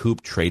is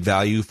recoup trade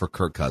value for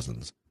Kirk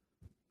Cousins.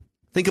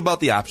 Think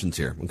about the options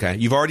here, okay?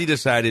 You've already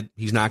decided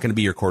he's not going to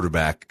be your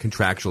quarterback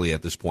contractually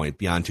at this point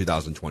beyond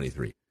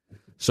 2023.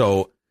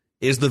 So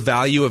is the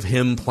value of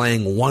him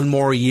playing one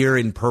more year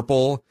in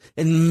purple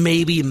and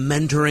maybe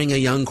mentoring a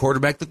young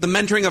quarterback? That the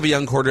mentoring of a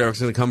young quarterback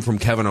is going to come from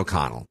Kevin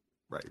O'Connell.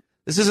 Right.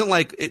 This isn't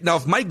like, now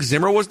if Mike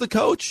Zimmer was the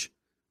coach,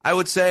 I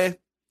would say,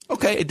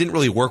 okay, it didn't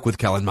really work with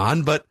Kellen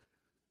Mond, but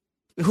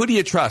who do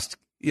you trust?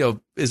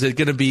 Is it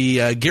going to be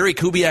Gary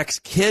Kubiak's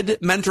kid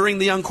mentoring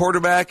the young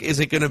quarterback?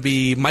 Is it going to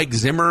be Mike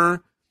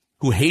Zimmer,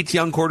 who hates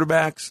young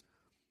quarterbacks,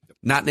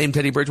 not named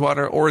Teddy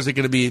Bridgewater? Or is it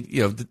going to be,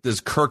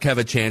 does Kirk have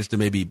a chance to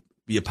maybe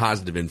be a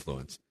positive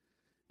influence?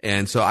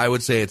 And so I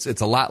would say it's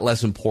a lot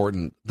less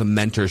important, the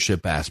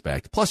mentorship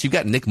aspect. Plus, you've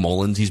got Nick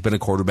Mullins. He's been a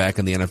quarterback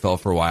in the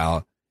NFL for a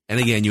while. And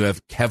again, you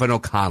have Kevin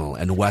O'Connell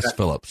and Wes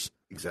Phillips.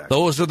 Exactly.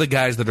 Those are the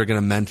guys that are going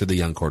to mentor the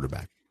young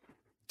quarterback.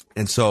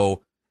 And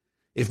so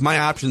if my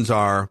options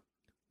are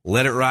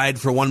let it ride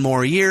for one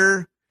more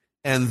year,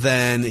 and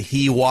then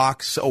he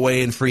walks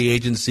away in free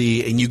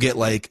agency, and you get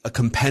like a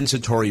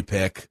compensatory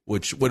pick,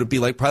 which would it be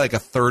like probably like a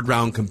third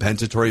round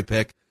compensatory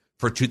pick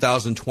for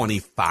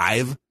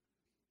 2025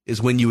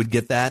 is when you would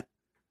get that.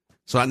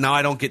 So now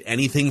I don't get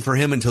anything for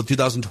him until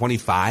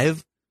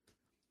 2025.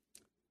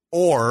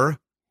 Or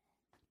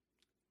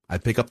I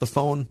pick up the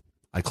phone,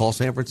 I call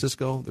San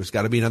Francisco. There's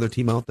got to be another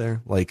team out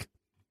there. Like,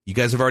 you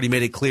guys have already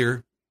made it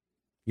clear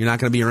you're not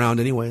going to be around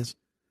anyways.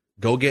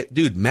 Go get,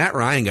 dude, Matt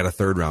Ryan got a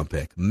third round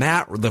pick.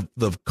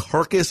 The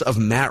carcass of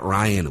Matt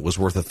Ryan was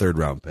worth a third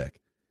round pick.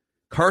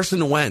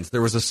 Carson Wentz,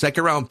 there was a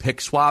second round pick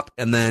swap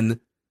and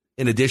then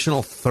an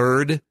additional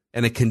third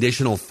and a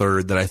conditional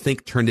third that I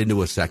think turned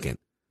into a second.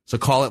 So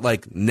call it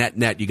like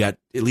net. You got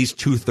at least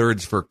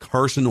 2/3 for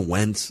Carson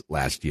Wentz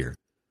last year.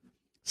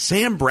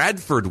 Sam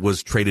Bradford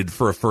was traded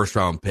for a first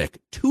round pick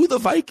to the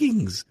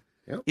Vikings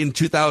in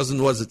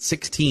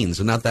 2016,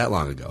 so not that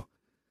long ago.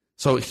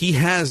 So he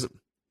has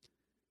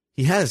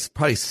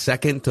probably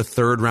second to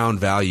third round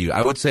value.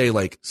 I would say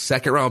like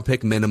second round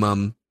pick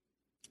minimum,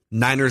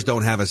 Niners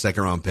don't have a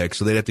second-round pick,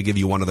 so they'd have to give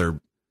you one of their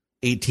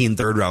 18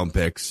 third-round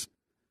picks.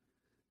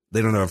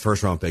 They don't have a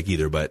first-round pick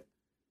either, but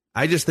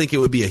I just think it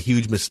would be a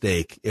huge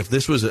mistake if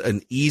this was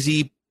an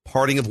easy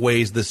parting of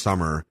ways this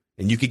summer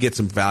and you could get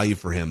some value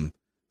for him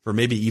for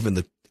maybe even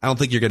I don't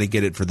think you're going to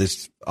get it for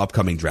this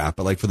upcoming draft,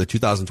 but like for the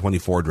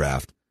 2024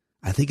 draft,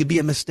 I think it'd be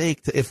a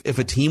mistake if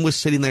a team was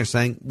sitting there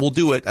saying, we'll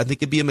do it. I think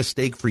it'd be a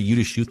mistake for you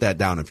to shoot that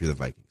down if you're the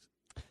Vikings.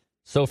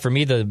 So for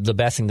me, the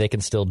best thing they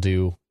can still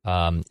do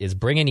is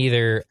bring in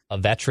either a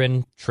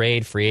veteran,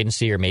 trade, free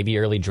agency, or maybe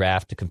early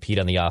draft to compete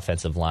on the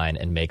offensive line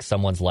and make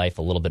someone's life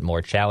a little bit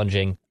more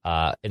challenging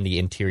in the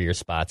interior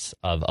spots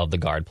of the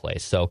guard play.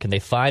 So can they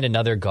find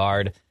another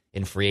guard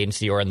in free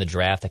agency or in the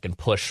draft that can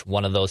push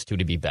one of those two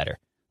to be better?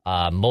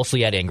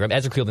 Mostly Ed Ingram.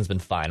 Ezra Cleveland's been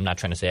fine. I'm not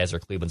trying to say Ezra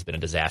Cleveland's been a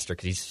disaster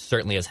because he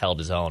certainly has held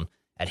his own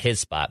at his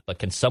spot. But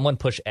can someone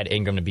push Ed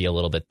Ingram to be a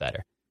little bit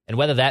better? And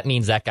whether that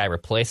means that guy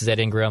replaces Ed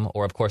Ingram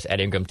or, of course, Ed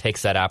Ingram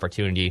takes that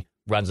opportunity,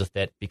 runs with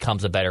it,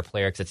 becomes a better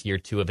player because it's year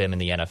 2 of him in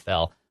the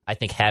NFL. I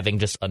think having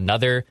just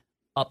another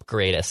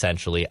upgrade,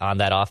 essentially, on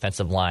that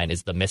offensive line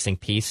is the missing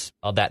piece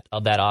of that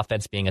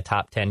offense being a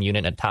top 10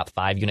 unit and a top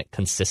 5 unit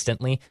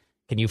consistently.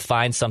 Can you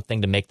find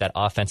something to make that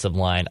offensive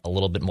line a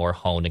little bit more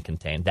honed and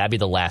contained? That'd be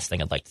the last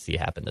thing I'd like to see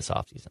happen this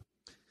offseason.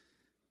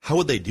 How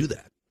would they do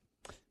that?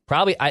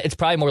 It's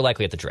probably more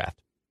likely at the draft.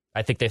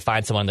 I think they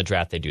find someone in the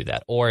draft, they do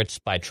that. Or it's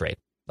by trade.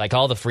 Like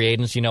all the free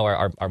agents,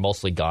 are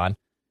mostly gone.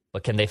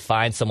 But can they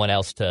find someone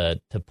else to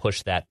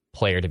push that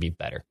player to be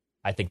better?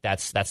 I think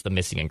that's the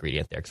missing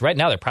ingredient there. Because right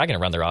now they're probably going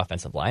to run their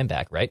offensive line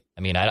back, right?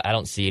 I mean, I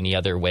don't see any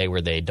other way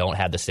where they don't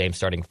have the same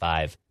starting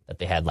 5 that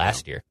they had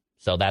last year.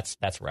 So that's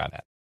where I'm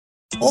at.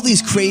 All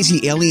these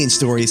crazy alien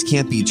stories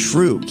can't be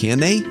true, can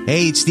they?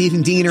 Hey, it's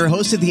Stephen Diener,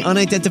 host of the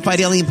Unidentified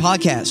Alien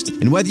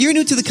Podcast. And whether you're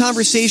new to the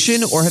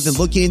conversation or have been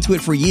looking into it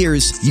for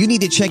years, you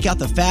need to check out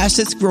the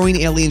fastest growing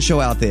alien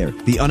show out there,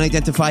 the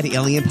Unidentified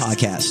Alien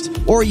Podcast,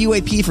 or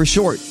UAP for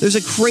short. There's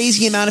a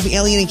crazy amount of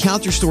alien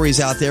encounter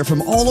stories out there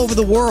from all over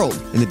the world.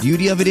 And the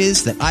beauty of it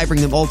is that I bring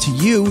them all to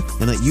you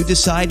and let you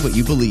decide what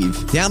you believe.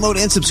 Download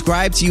and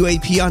subscribe to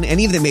UAP on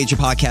any of the major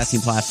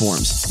podcasting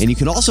platforms. And you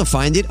can also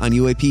find it on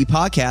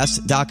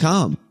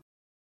UAPpodcast.com.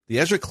 The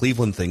Ezra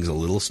Cleveland thing's a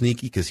little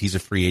sneaky because he's a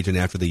free agent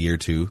after the year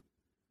 2.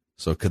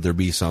 So could there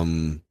be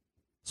some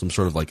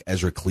sort of like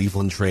Ezra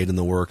Cleveland trade in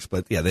the works?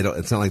 But yeah,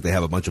 it's not like they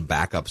have a bunch of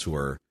backups who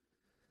are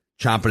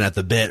chomping at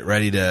the bit,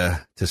 ready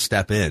to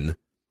step in.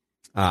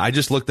 I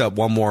just looked up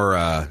one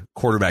more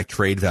quarterback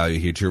trade value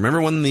here. Do you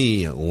remember when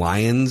the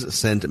Lions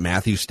sent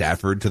Matthew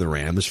Stafford to the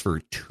Rams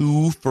for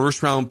 2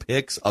 first-round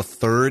picks, a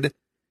third,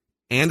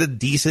 and a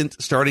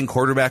decent starting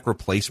quarterback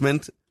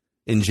replacement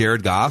in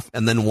Jared Goff,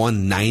 and then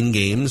won 9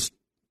 games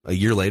a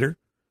year later?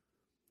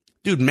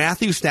 Dude,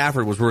 Matthew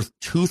Stafford was worth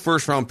 2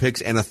 first-round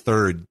picks and a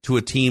third to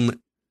a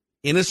team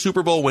in a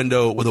Super Bowl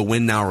window with a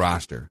win-now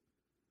roster,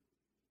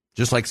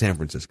 just like San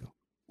Francisco.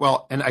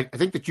 Well, and I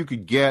think that you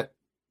could get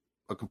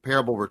a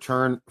comparable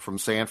return from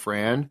San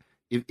Fran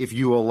if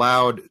you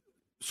allowed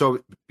 –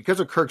 so because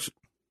of Kirk's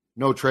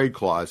no-trade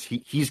clause,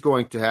 he's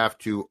going to have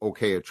to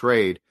okay a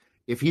trade.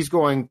 If he's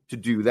going to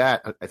do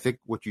that, I think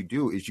what you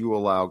do is you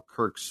allow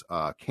Kirk's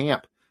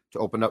camp to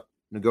open up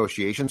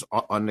negotiations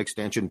on an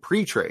extension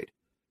pre-trade.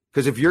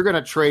 Because if you're going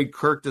to trade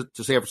Kirk to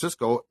San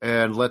Francisco,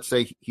 and let's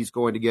say he's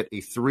going to get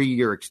a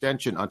 3-year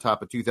extension on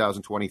top of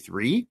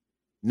 2023,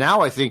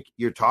 now I think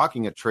you're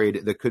talking a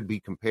trade that could be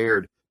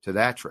compared to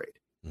that trade.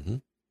 Mm-hmm.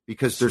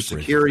 Because there's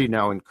security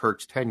now in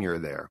Kirk's tenure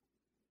there.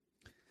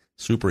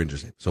 Super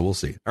interesting. So we'll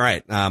see. All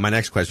right, my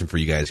next question for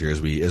you guys here as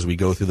we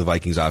go through the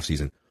Vikings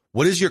offseason.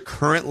 What is your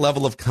current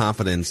level of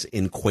confidence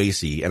in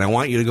Kwesi? And I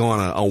want you to go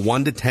on a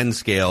 1 to 10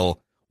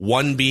 scale,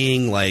 1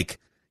 being like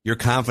your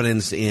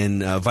confidence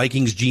in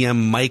Vikings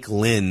GM Mike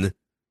Lynn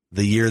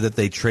the year that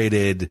they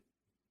traded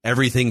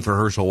everything for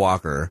Herschel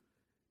Walker,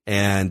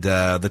 and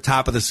the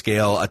top of the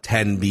scale, a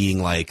 10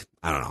 being like,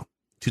 I don't know,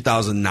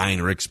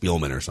 2009 Rick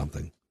Spielman or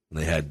something.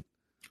 They had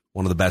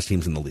one of the best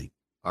teams in the league.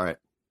 All right.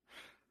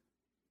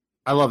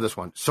 I love this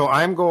one. So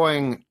I'm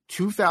going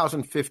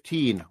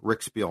 2015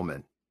 Rick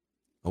Spielman.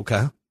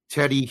 Okay.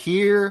 Teddy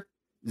here,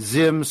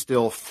 Zim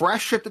still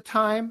fresh at the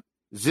time.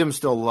 Zim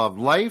still loved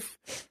life.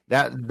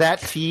 That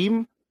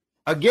team,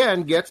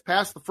 again, gets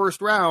past the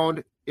first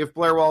round if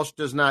Blair Walsh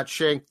does not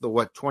shank the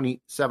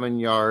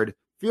 27-yard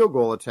field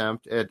goal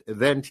attempt at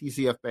then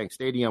TCF Bank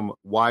Stadium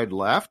wide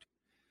left.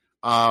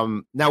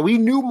 Now, we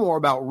knew more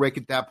about Rick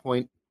at that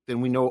point than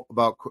we know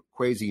about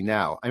Kwesi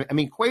now. I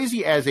mean,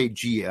 Kwesi as a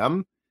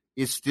GM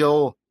is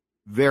still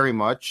very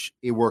much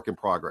a work in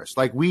progress.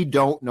 Like, we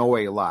don't know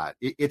a lot.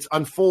 It's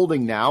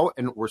unfolding now,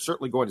 and we're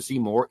certainly going to see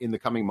more in the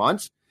coming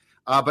months.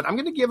 But I'm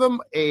going to give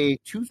him a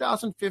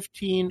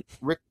 2015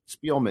 Rick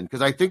Spielman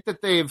because I think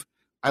that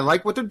I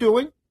like what they're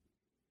doing.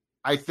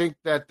 I think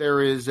that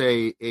there is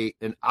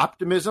an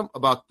optimism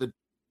about the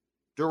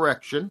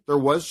direction. There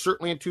was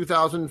certainly in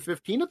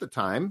 2015 at the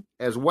time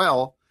as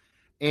well.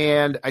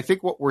 And I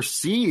think what we're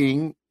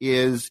seeing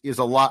is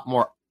a lot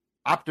more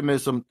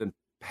optimism than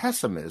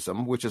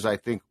pessimism, which is, I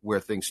think, where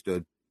things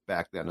stood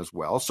back then as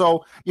well.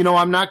 So,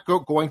 I'm not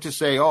going to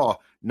say,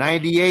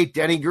 98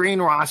 Denny Green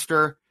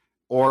roster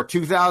or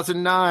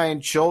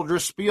 2009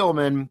 Childress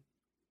Spielman.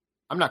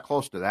 I'm not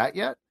close to that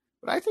yet,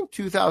 but I think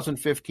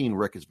 2015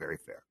 Rick is very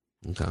fair.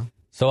 Okay.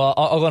 So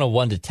I'll go on a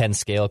 1 to 10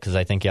 scale because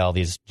I think all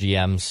these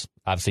GMs,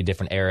 obviously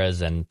different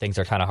eras, and things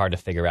are kind of hard to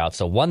figure out.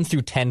 So 1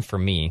 through 10 for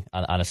me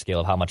on a scale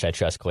of how much I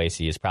trust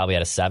Kwesi is probably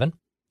at a 7.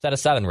 It's at a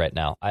 7 right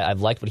now.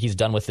 I've liked what he's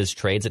done with his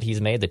trades that he's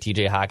made. The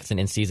TJ Hawkinson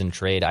in-season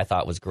trade I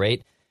thought was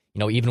great.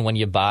 Even when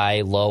you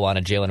buy low on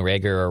a Jalen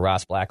Reagor or a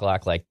Ross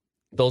Blacklock, like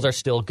those are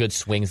still good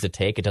swings to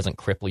take. It doesn't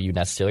cripple you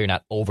necessarily. You're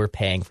not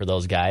overpaying for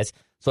those guys.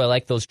 So I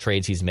like those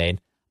trades he's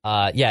made.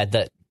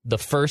 The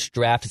first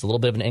draft is a little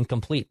bit of an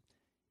incomplete.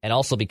 And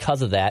also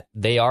because of that,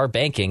 they are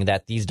banking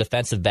that these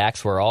defensive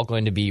backs who are all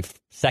going to be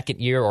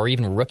second year or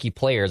even rookie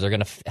players are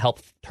going to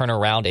help turn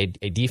around a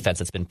defense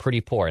that's been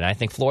pretty poor. And I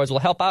think Flores will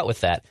help out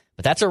with that.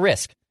 But that's a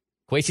risk.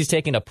 Kwesi's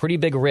taking a pretty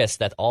big risk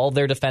that all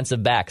their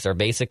defensive backs are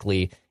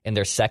basically in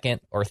their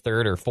second or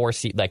third or fourth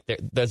seat. Like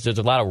there's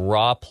a lot of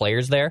raw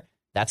players there.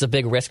 That's a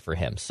big risk for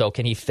him. So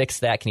can he fix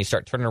that? Can he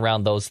start turning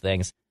around those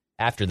things?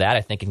 After that,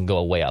 I think it can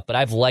go way up. But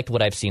I've liked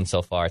what I've seen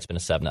so far. It's been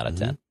a 7 out of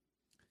 10.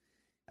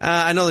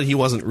 I know that he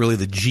wasn't really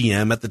the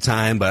GM at the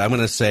time, but I'm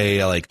going to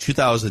say like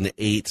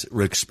 2008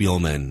 Rick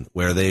Spielman,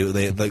 where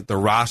the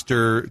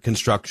roster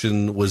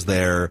construction was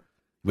there.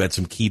 You had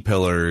some key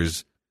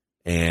pillars,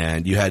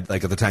 and you had,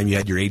 like, at the time you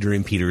had your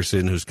Adrian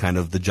Peterson, who's kind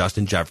of the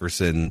Justin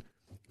Jefferson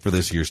for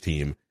this year's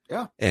team.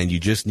 Yeah. And you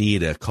just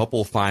need a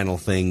couple final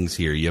things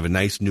here. You have a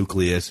nice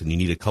nucleus, and you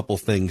need a couple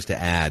things to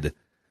add.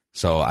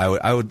 So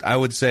I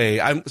would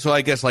say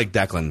I guess like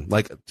Declan,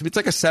 like it's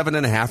like a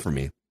 7.5 for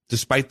me,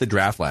 despite the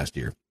draft last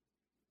year.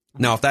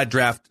 Now, if that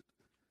draft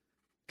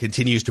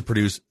continues to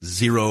produce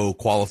 0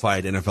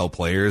 qualified NFL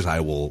players,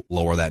 I will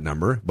lower that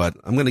number. But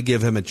I'm going to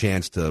give him a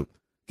chance to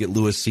get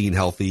Lewis Seen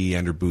healthy,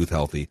 Andrew Booth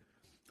healthy.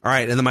 All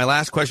right, and then my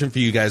last question for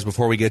you guys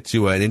before we get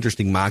to an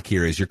interesting mock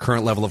here is your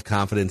current level of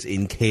confidence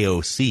in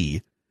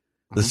KOC.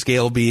 The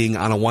scale being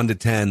on a 1 to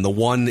 10. The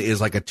 1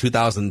 is like a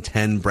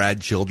 2010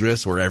 Brad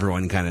Childress where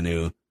everyone kind of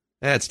knew,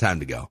 it's time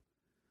to go.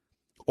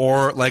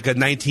 Or like a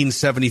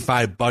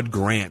 1975 Bud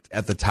Grant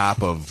at the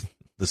top of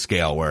the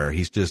scale where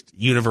he's just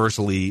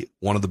universally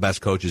one of the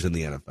best coaches in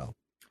the NFL.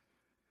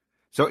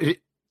 So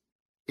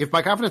if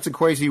my confidence in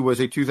Kwesi was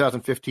a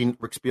 2015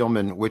 Rick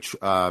Spielman, which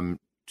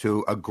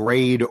to a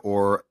grade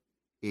or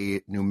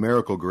a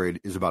numerical grade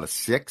is about a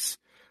 6,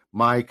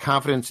 my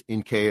confidence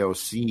in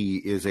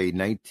KOC is a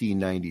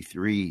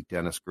 1993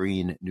 Dennis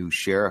Green new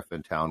sheriff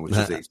in town, which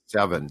is a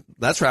 7.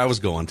 That's where I was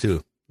going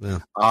too. Yeah.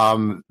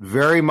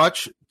 Very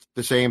much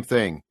the same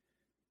thing.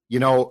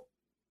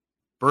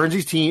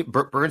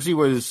 Bernsey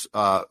was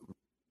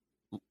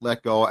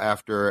let go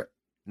after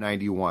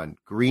 91.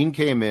 Green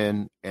came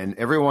in, and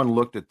everyone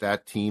looked at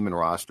that team and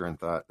roster and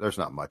thought, there's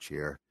not much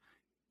here.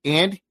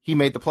 And he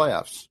made the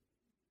playoffs.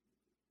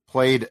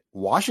 Played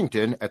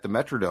Washington at the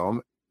Metrodome,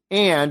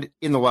 and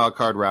in the wild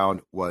card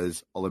round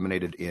was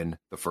eliminated in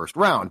the first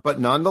round. But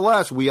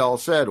nonetheless, we all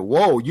said,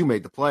 whoa, you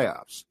made the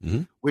playoffs,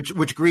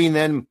 which Green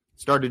then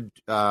started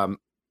to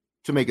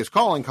make his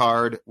calling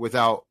card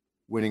without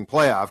winning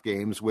playoff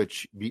games,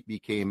 which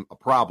became a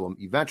problem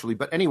eventually.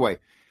 But anyway,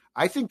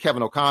 I think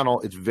Kevin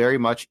O'Connell is very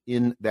much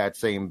in that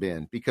same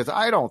bin because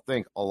I don't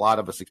think a lot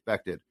of us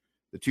expected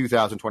the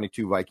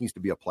 2022 Vikings to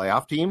be a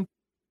playoff team,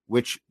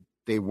 which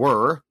they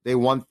were. They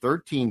won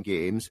 13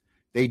 games.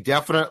 They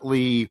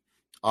definitely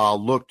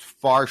looked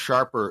far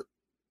sharper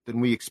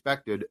than we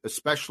expected,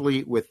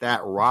 especially with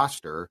that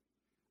roster.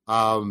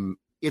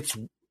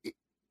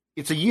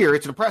 It's a year.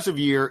 It's an impressive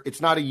year.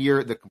 It's not a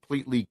year that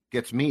completely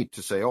gets me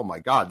to say, oh, my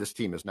God, this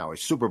team is now a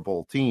Super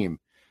Bowl team.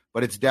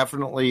 But it's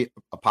definitely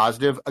a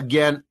positive.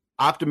 Again,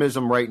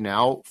 optimism right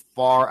now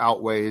far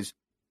outweighs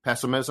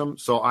pessimism.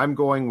 So I'm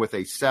going with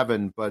a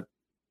 7. But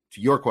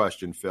to your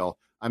question, Phil,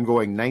 I'm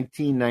going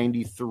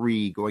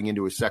 1993 going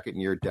into a second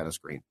year Dennis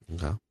Green.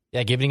 Okay.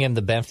 Yeah, giving him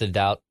the benefit of the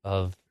doubt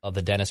of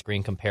the Dennis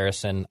Green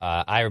comparison.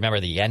 I remember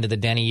the end of the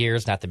Denny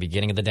years, not the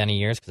beginning of the Denny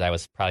years, because I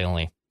was probably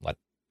only,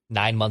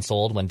 9 months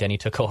old when Denny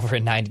took over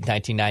in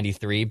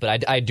 1993.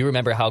 But I do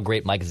remember how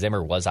great Mike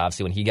Zimmer was,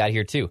 obviously, when he got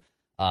here, too.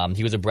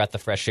 He was a breath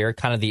of fresh air,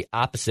 kind of the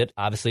opposite,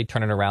 obviously,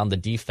 turning around the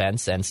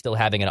defense and still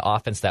having an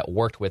offense that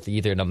worked with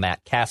either a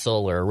Matt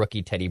Castle or a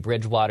rookie Teddy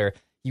Bridgewater.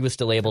 He was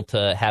still able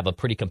to have a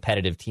pretty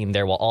competitive team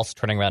there while also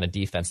turning around a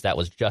defense that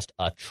was just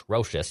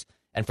atrocious.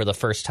 And for the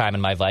first time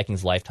in my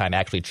Vikings lifetime,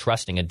 actually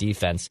trusting a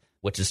defense,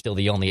 which is still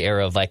the only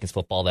era of Vikings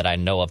football that I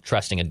know of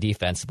trusting a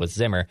defense with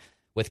Zimmer.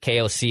 With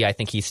KOC, I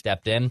think he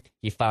stepped in.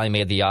 He finally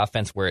made the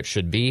offense where it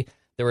should be.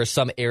 There were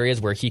some areas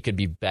where he could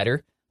be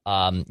better.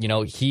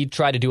 He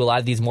tried to do a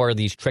lot of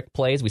these trick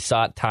plays. We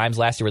saw at times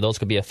last year where those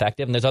could be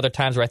effective. And there's other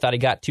times where I thought he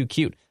got too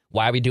cute.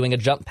 Why are we doing a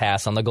jump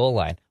pass on the goal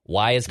line?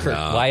 Why is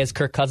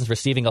Kirk Cousins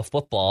receiving a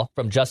football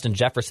from Justin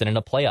Jefferson in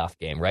a playoff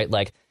game, right?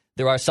 Like,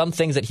 there are some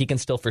things that he can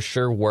still for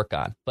sure work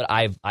on. But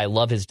I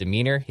love his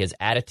demeanor. His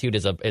attitude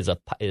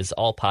is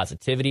all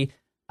positivity.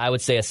 I would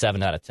say a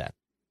 7 out of 10.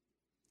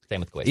 Same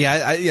with Quake.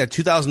 Yeah,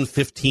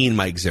 2015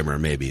 Mike Zimmer,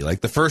 maybe.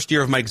 Like the first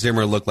year of Mike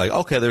Zimmer looked like,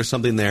 okay, there's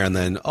something there. And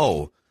then,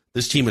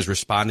 this team is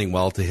responding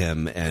well to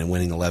him and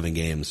winning 11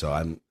 games. So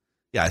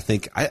I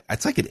think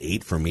it's like an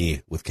 8 for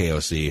me with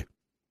KOC.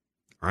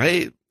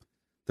 Right?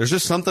 There's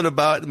just something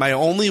about, my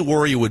only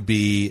worry would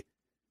be,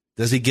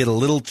 does he get a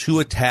little too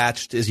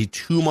attached? Is he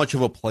too much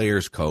of a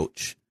player's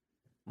coach?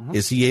 Mm-hmm.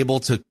 Is he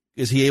able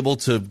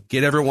to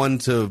get everyone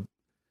to,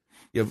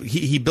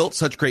 he built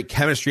such great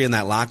chemistry in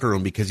that locker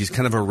room because he's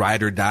kind of a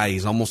ride or die.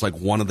 He's almost like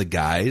one of the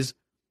guys.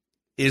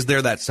 Is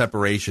there that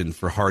separation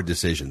for hard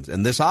decisions?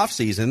 And this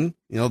offseason,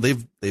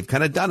 they've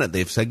kind of done it.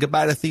 They've said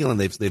goodbye to Thielen.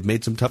 They've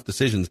made some tough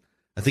decisions.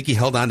 I think he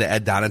held on to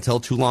Ed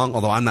Donatel too long,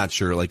 although I'm not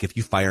sure. Like if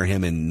you fire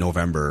him in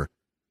November,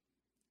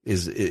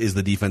 is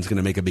the defense going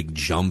to make a big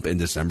jump in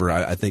December?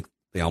 I think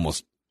they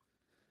almost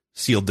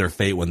sealed their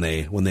fate when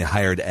they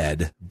hired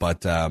Ed.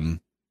 But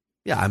I'm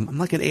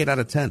like an 8 out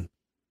of 10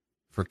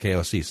 for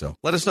KOC. So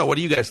let us know. What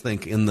do you guys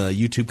think in the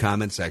YouTube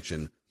comment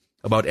section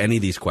about any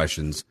of these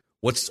questions?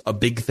 What's a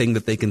big thing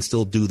that they can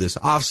still do this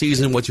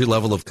offseason? What's your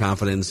level of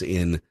confidence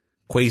in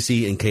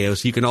Kwesi and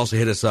KOC? You can also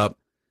hit us up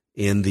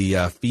in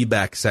the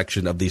feedback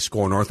section of the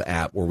Score North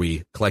app where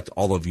we collect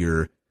all of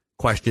your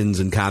questions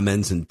and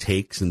comments and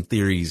takes and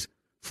theories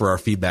for our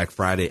Feedback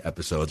Friday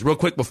episodes. Real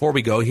quick before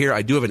we go here,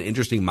 I do have an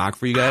interesting mock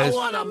for you guys. I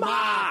want a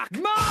mock!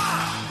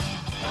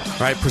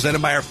 All right,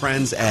 presented by our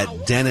friends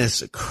at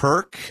Dennis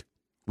Kirk.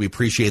 We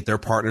appreciate their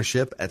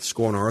partnership at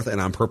Score North and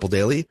on Purple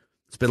Daily.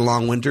 It's been a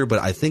long winter, but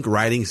I think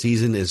riding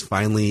season is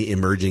finally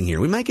emerging here.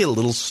 We might get a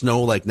little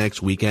snow like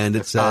next weekend,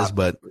 it says,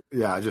 but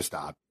yeah, just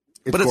stop.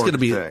 It's going to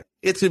be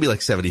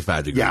like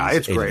 75 degrees. Yeah,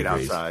 it's great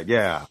degrees outside.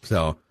 Yeah.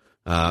 So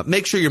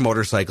make sure your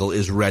motorcycle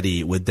is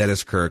ready with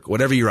Dennis Kirk.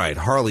 Whatever you ride,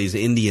 Harleys,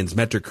 Indians,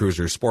 Metric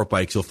Cruisers, sport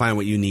bikes, you'll find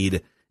what you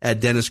need at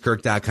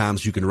DennisKirk.com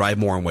so you can ride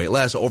more and wait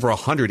less. Over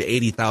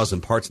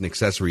 180,000 parts and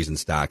accessories in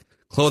stock,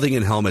 clothing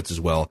and helmets as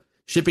well.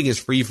 Shipping is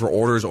free for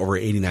orders over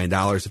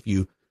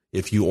 $89.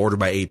 If you order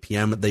by 8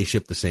 p.m., they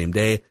ship the same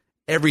day.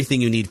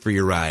 Everything you need for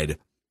your ride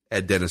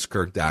at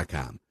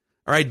DennisKirk.com.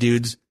 All right,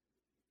 dudes.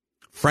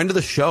 Friend of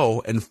the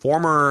show and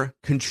former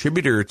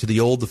contributor to the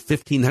old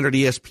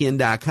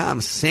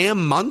 1500ESPN.com,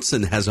 Sam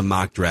Munson has a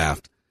mock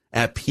draft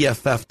at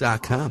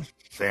PFF.com.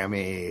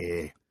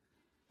 Sammy.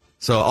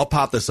 So I'll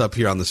pop this up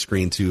here on the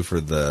screen, too, for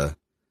the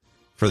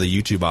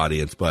YouTube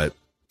audience. But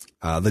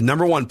the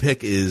number one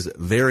pick is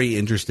very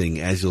interesting,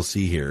 as you'll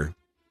see here.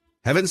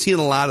 Haven't seen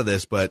a lot of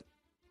this, but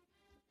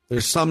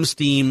there's some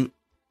steam.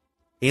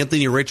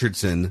 Anthony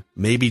Richardson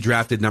may be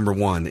drafted number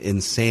 1,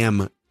 and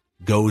Sam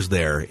goes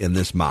there in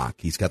this mock.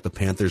 He's got the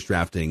Panthers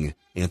drafting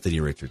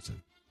Anthony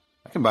Richardson.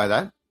 I can buy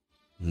that.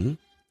 Mm-hmm.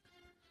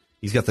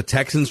 He's got the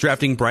Texans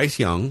drafting Bryce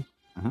Young,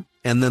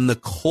 and then the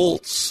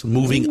Colts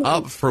moving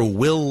up for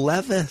Will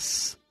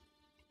Levis.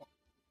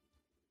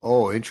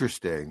 Oh,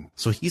 interesting.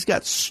 So he's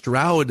got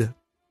Stroud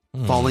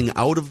falling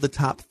out of the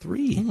top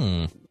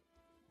 3.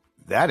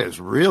 That is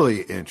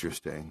really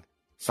interesting.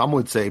 Some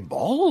would say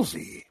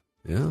ballsy.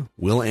 Yeah.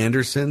 Will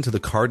Anderson to the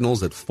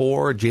Cardinals at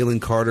 4.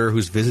 Jalen Carter,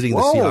 who's visiting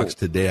the Seahawks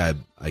today,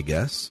 I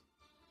guess,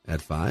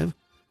 at 5.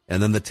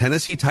 And then the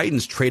Tennessee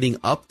Titans trading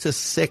up to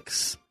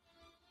 6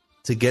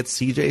 to get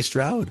C.J.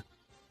 Stroud.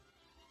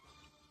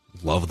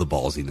 Love the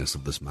ballsiness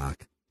of this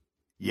mock.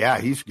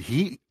 Yeah,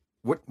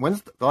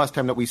 when's the last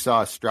time that we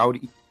saw Stroud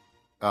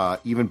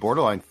even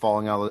borderline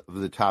falling out of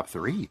the top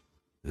 3?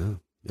 Yeah.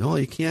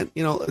 You can't,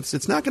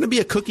 it's not going to be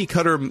a cookie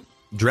cutter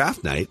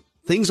draft night.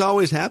 Things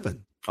always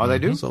happen. Oh, they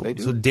do? So, they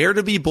do. So dare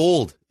to be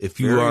bold if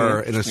you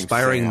are an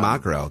aspiring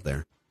mocker out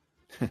there.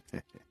 All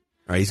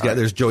right,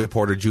 there's Joey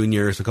Porter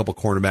Jr., a couple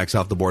cornerbacks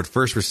off the board.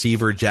 First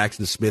receiver,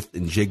 Jackson Smith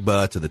and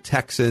Jigba to the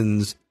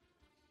Texans.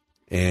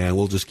 And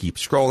we'll just keep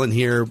scrolling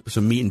here.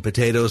 Some meat and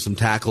potatoes, some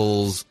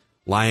tackles.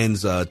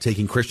 Lions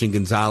taking Christian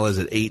Gonzalez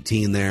at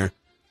 18 there.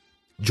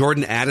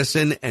 Jordan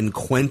Addison and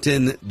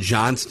Quentin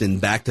Johnston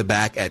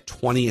back-to-back at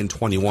 20 and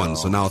 21.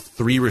 So now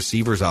 3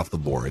 receivers off the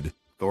board.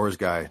 Thor's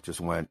guy just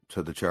went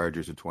to the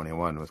Chargers at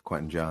 21 with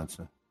Quentin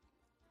Johnson.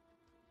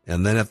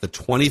 And then at the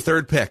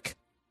 23rd pick,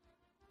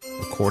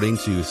 according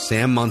to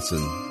Sam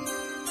Munson,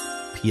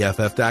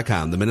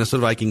 PFF.com, the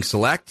Minnesota Vikings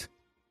select.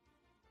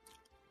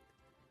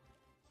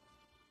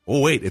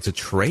 Oh, wait, it's a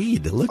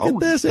trade. Look at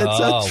this. It's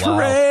a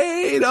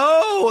trade. Wow.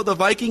 Oh, the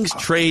Vikings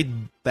trade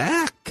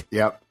back.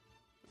 Yep.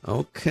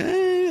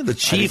 Okay. The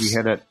Chiefs. He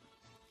hit it.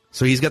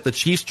 So he's got the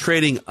Chiefs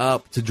trading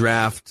up to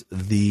draft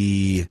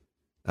the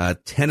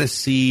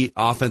Tennessee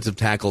offensive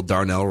tackle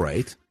Darnell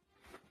Wright.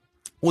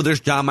 Oh, there's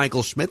John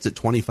Michael Schmitz at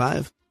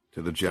 25.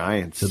 To the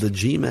Giants. To the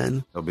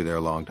G-Men. They'll be there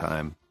a long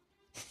time.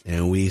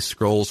 And we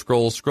scroll to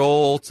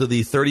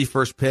the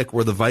 31st pick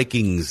where the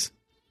Vikings,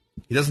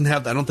 he doesn't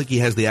have, I don't think he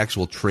has the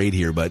actual trade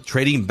here, but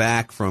trading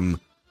back from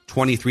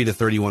 23 to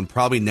 31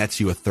 probably nets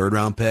you a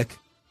third-round pick,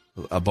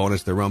 a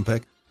bonus third-round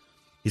pick.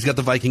 He's got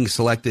the Vikings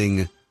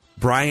selecting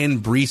Brian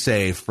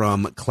Brise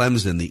from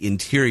Clemson, the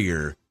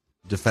interior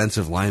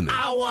defensive lineman.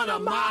 I want a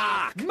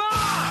mock!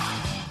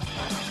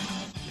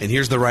 And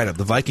here's the write-up.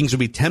 The Vikings will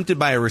be tempted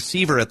by a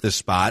receiver at this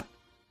spot.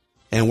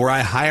 And were I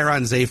higher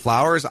on Zay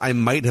Flowers, I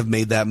might have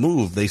made that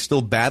move. They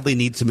still badly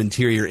need some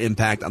interior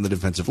impact on the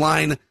defensive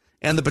line,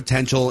 and the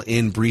potential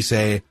in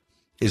Brise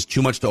is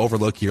too much to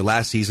overlook here.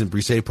 Last season,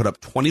 Brise put up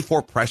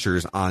 24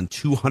 pressures on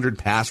 200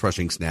 pass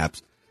rushing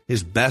snaps.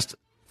 His best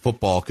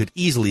football could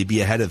easily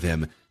be ahead of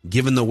him,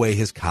 given the way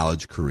his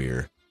college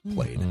career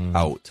played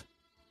out.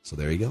 So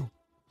there you go.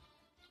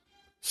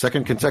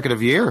 Second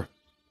consecutive year.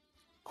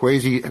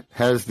 Kwesi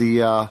has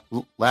the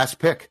last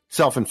pick,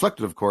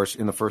 self-inflicted, of course,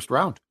 in the first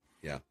round.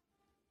 Yeah.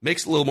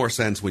 Makes a little more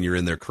sense when you're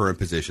in their current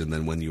position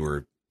than when you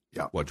were,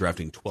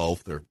 drafting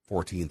 12th or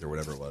 14th or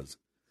whatever it was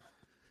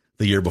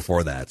the year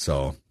before that.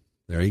 So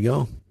there you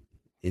go.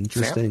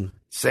 Interesting.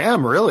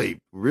 Sam really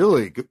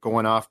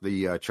going off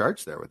the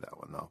charts there with that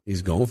one, though.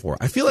 He's going for it.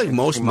 I feel like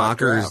most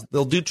mockers,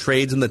 they'll do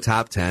trades in the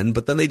top 10,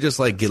 but then they just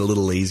get a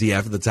little lazy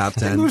after the top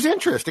 10. They lose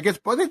interest. They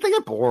get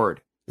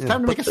bored. It's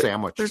time to make a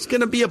sandwich. There's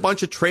going to be a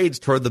bunch of trades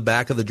toward the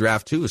back of the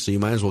draft, too, so you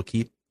might as well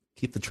keep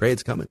the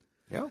trades coming.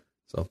 Yeah.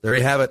 So there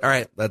you have it. All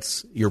right,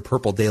 that's your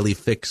Purple Daily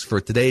fix for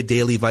today.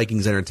 Daily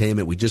Vikings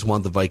Entertainment. We just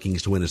want the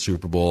Vikings to win a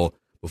Super Bowl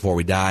before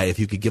we die. If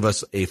you could give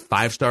us a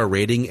 5-star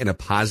rating and a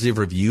positive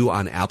review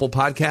on Apple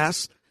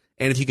Podcasts,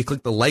 and if you could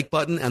click the like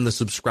button and the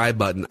subscribe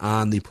button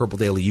on the Purple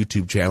Daily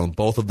YouTube channel,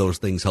 both of those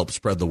things help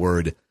spread the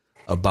word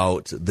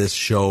about this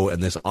show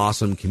and this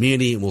awesome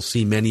community. And we'll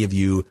see many of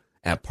you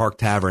at Park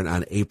Tavern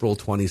on April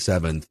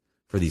 27th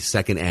for the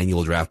second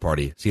annual draft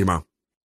party. See you tomorrow.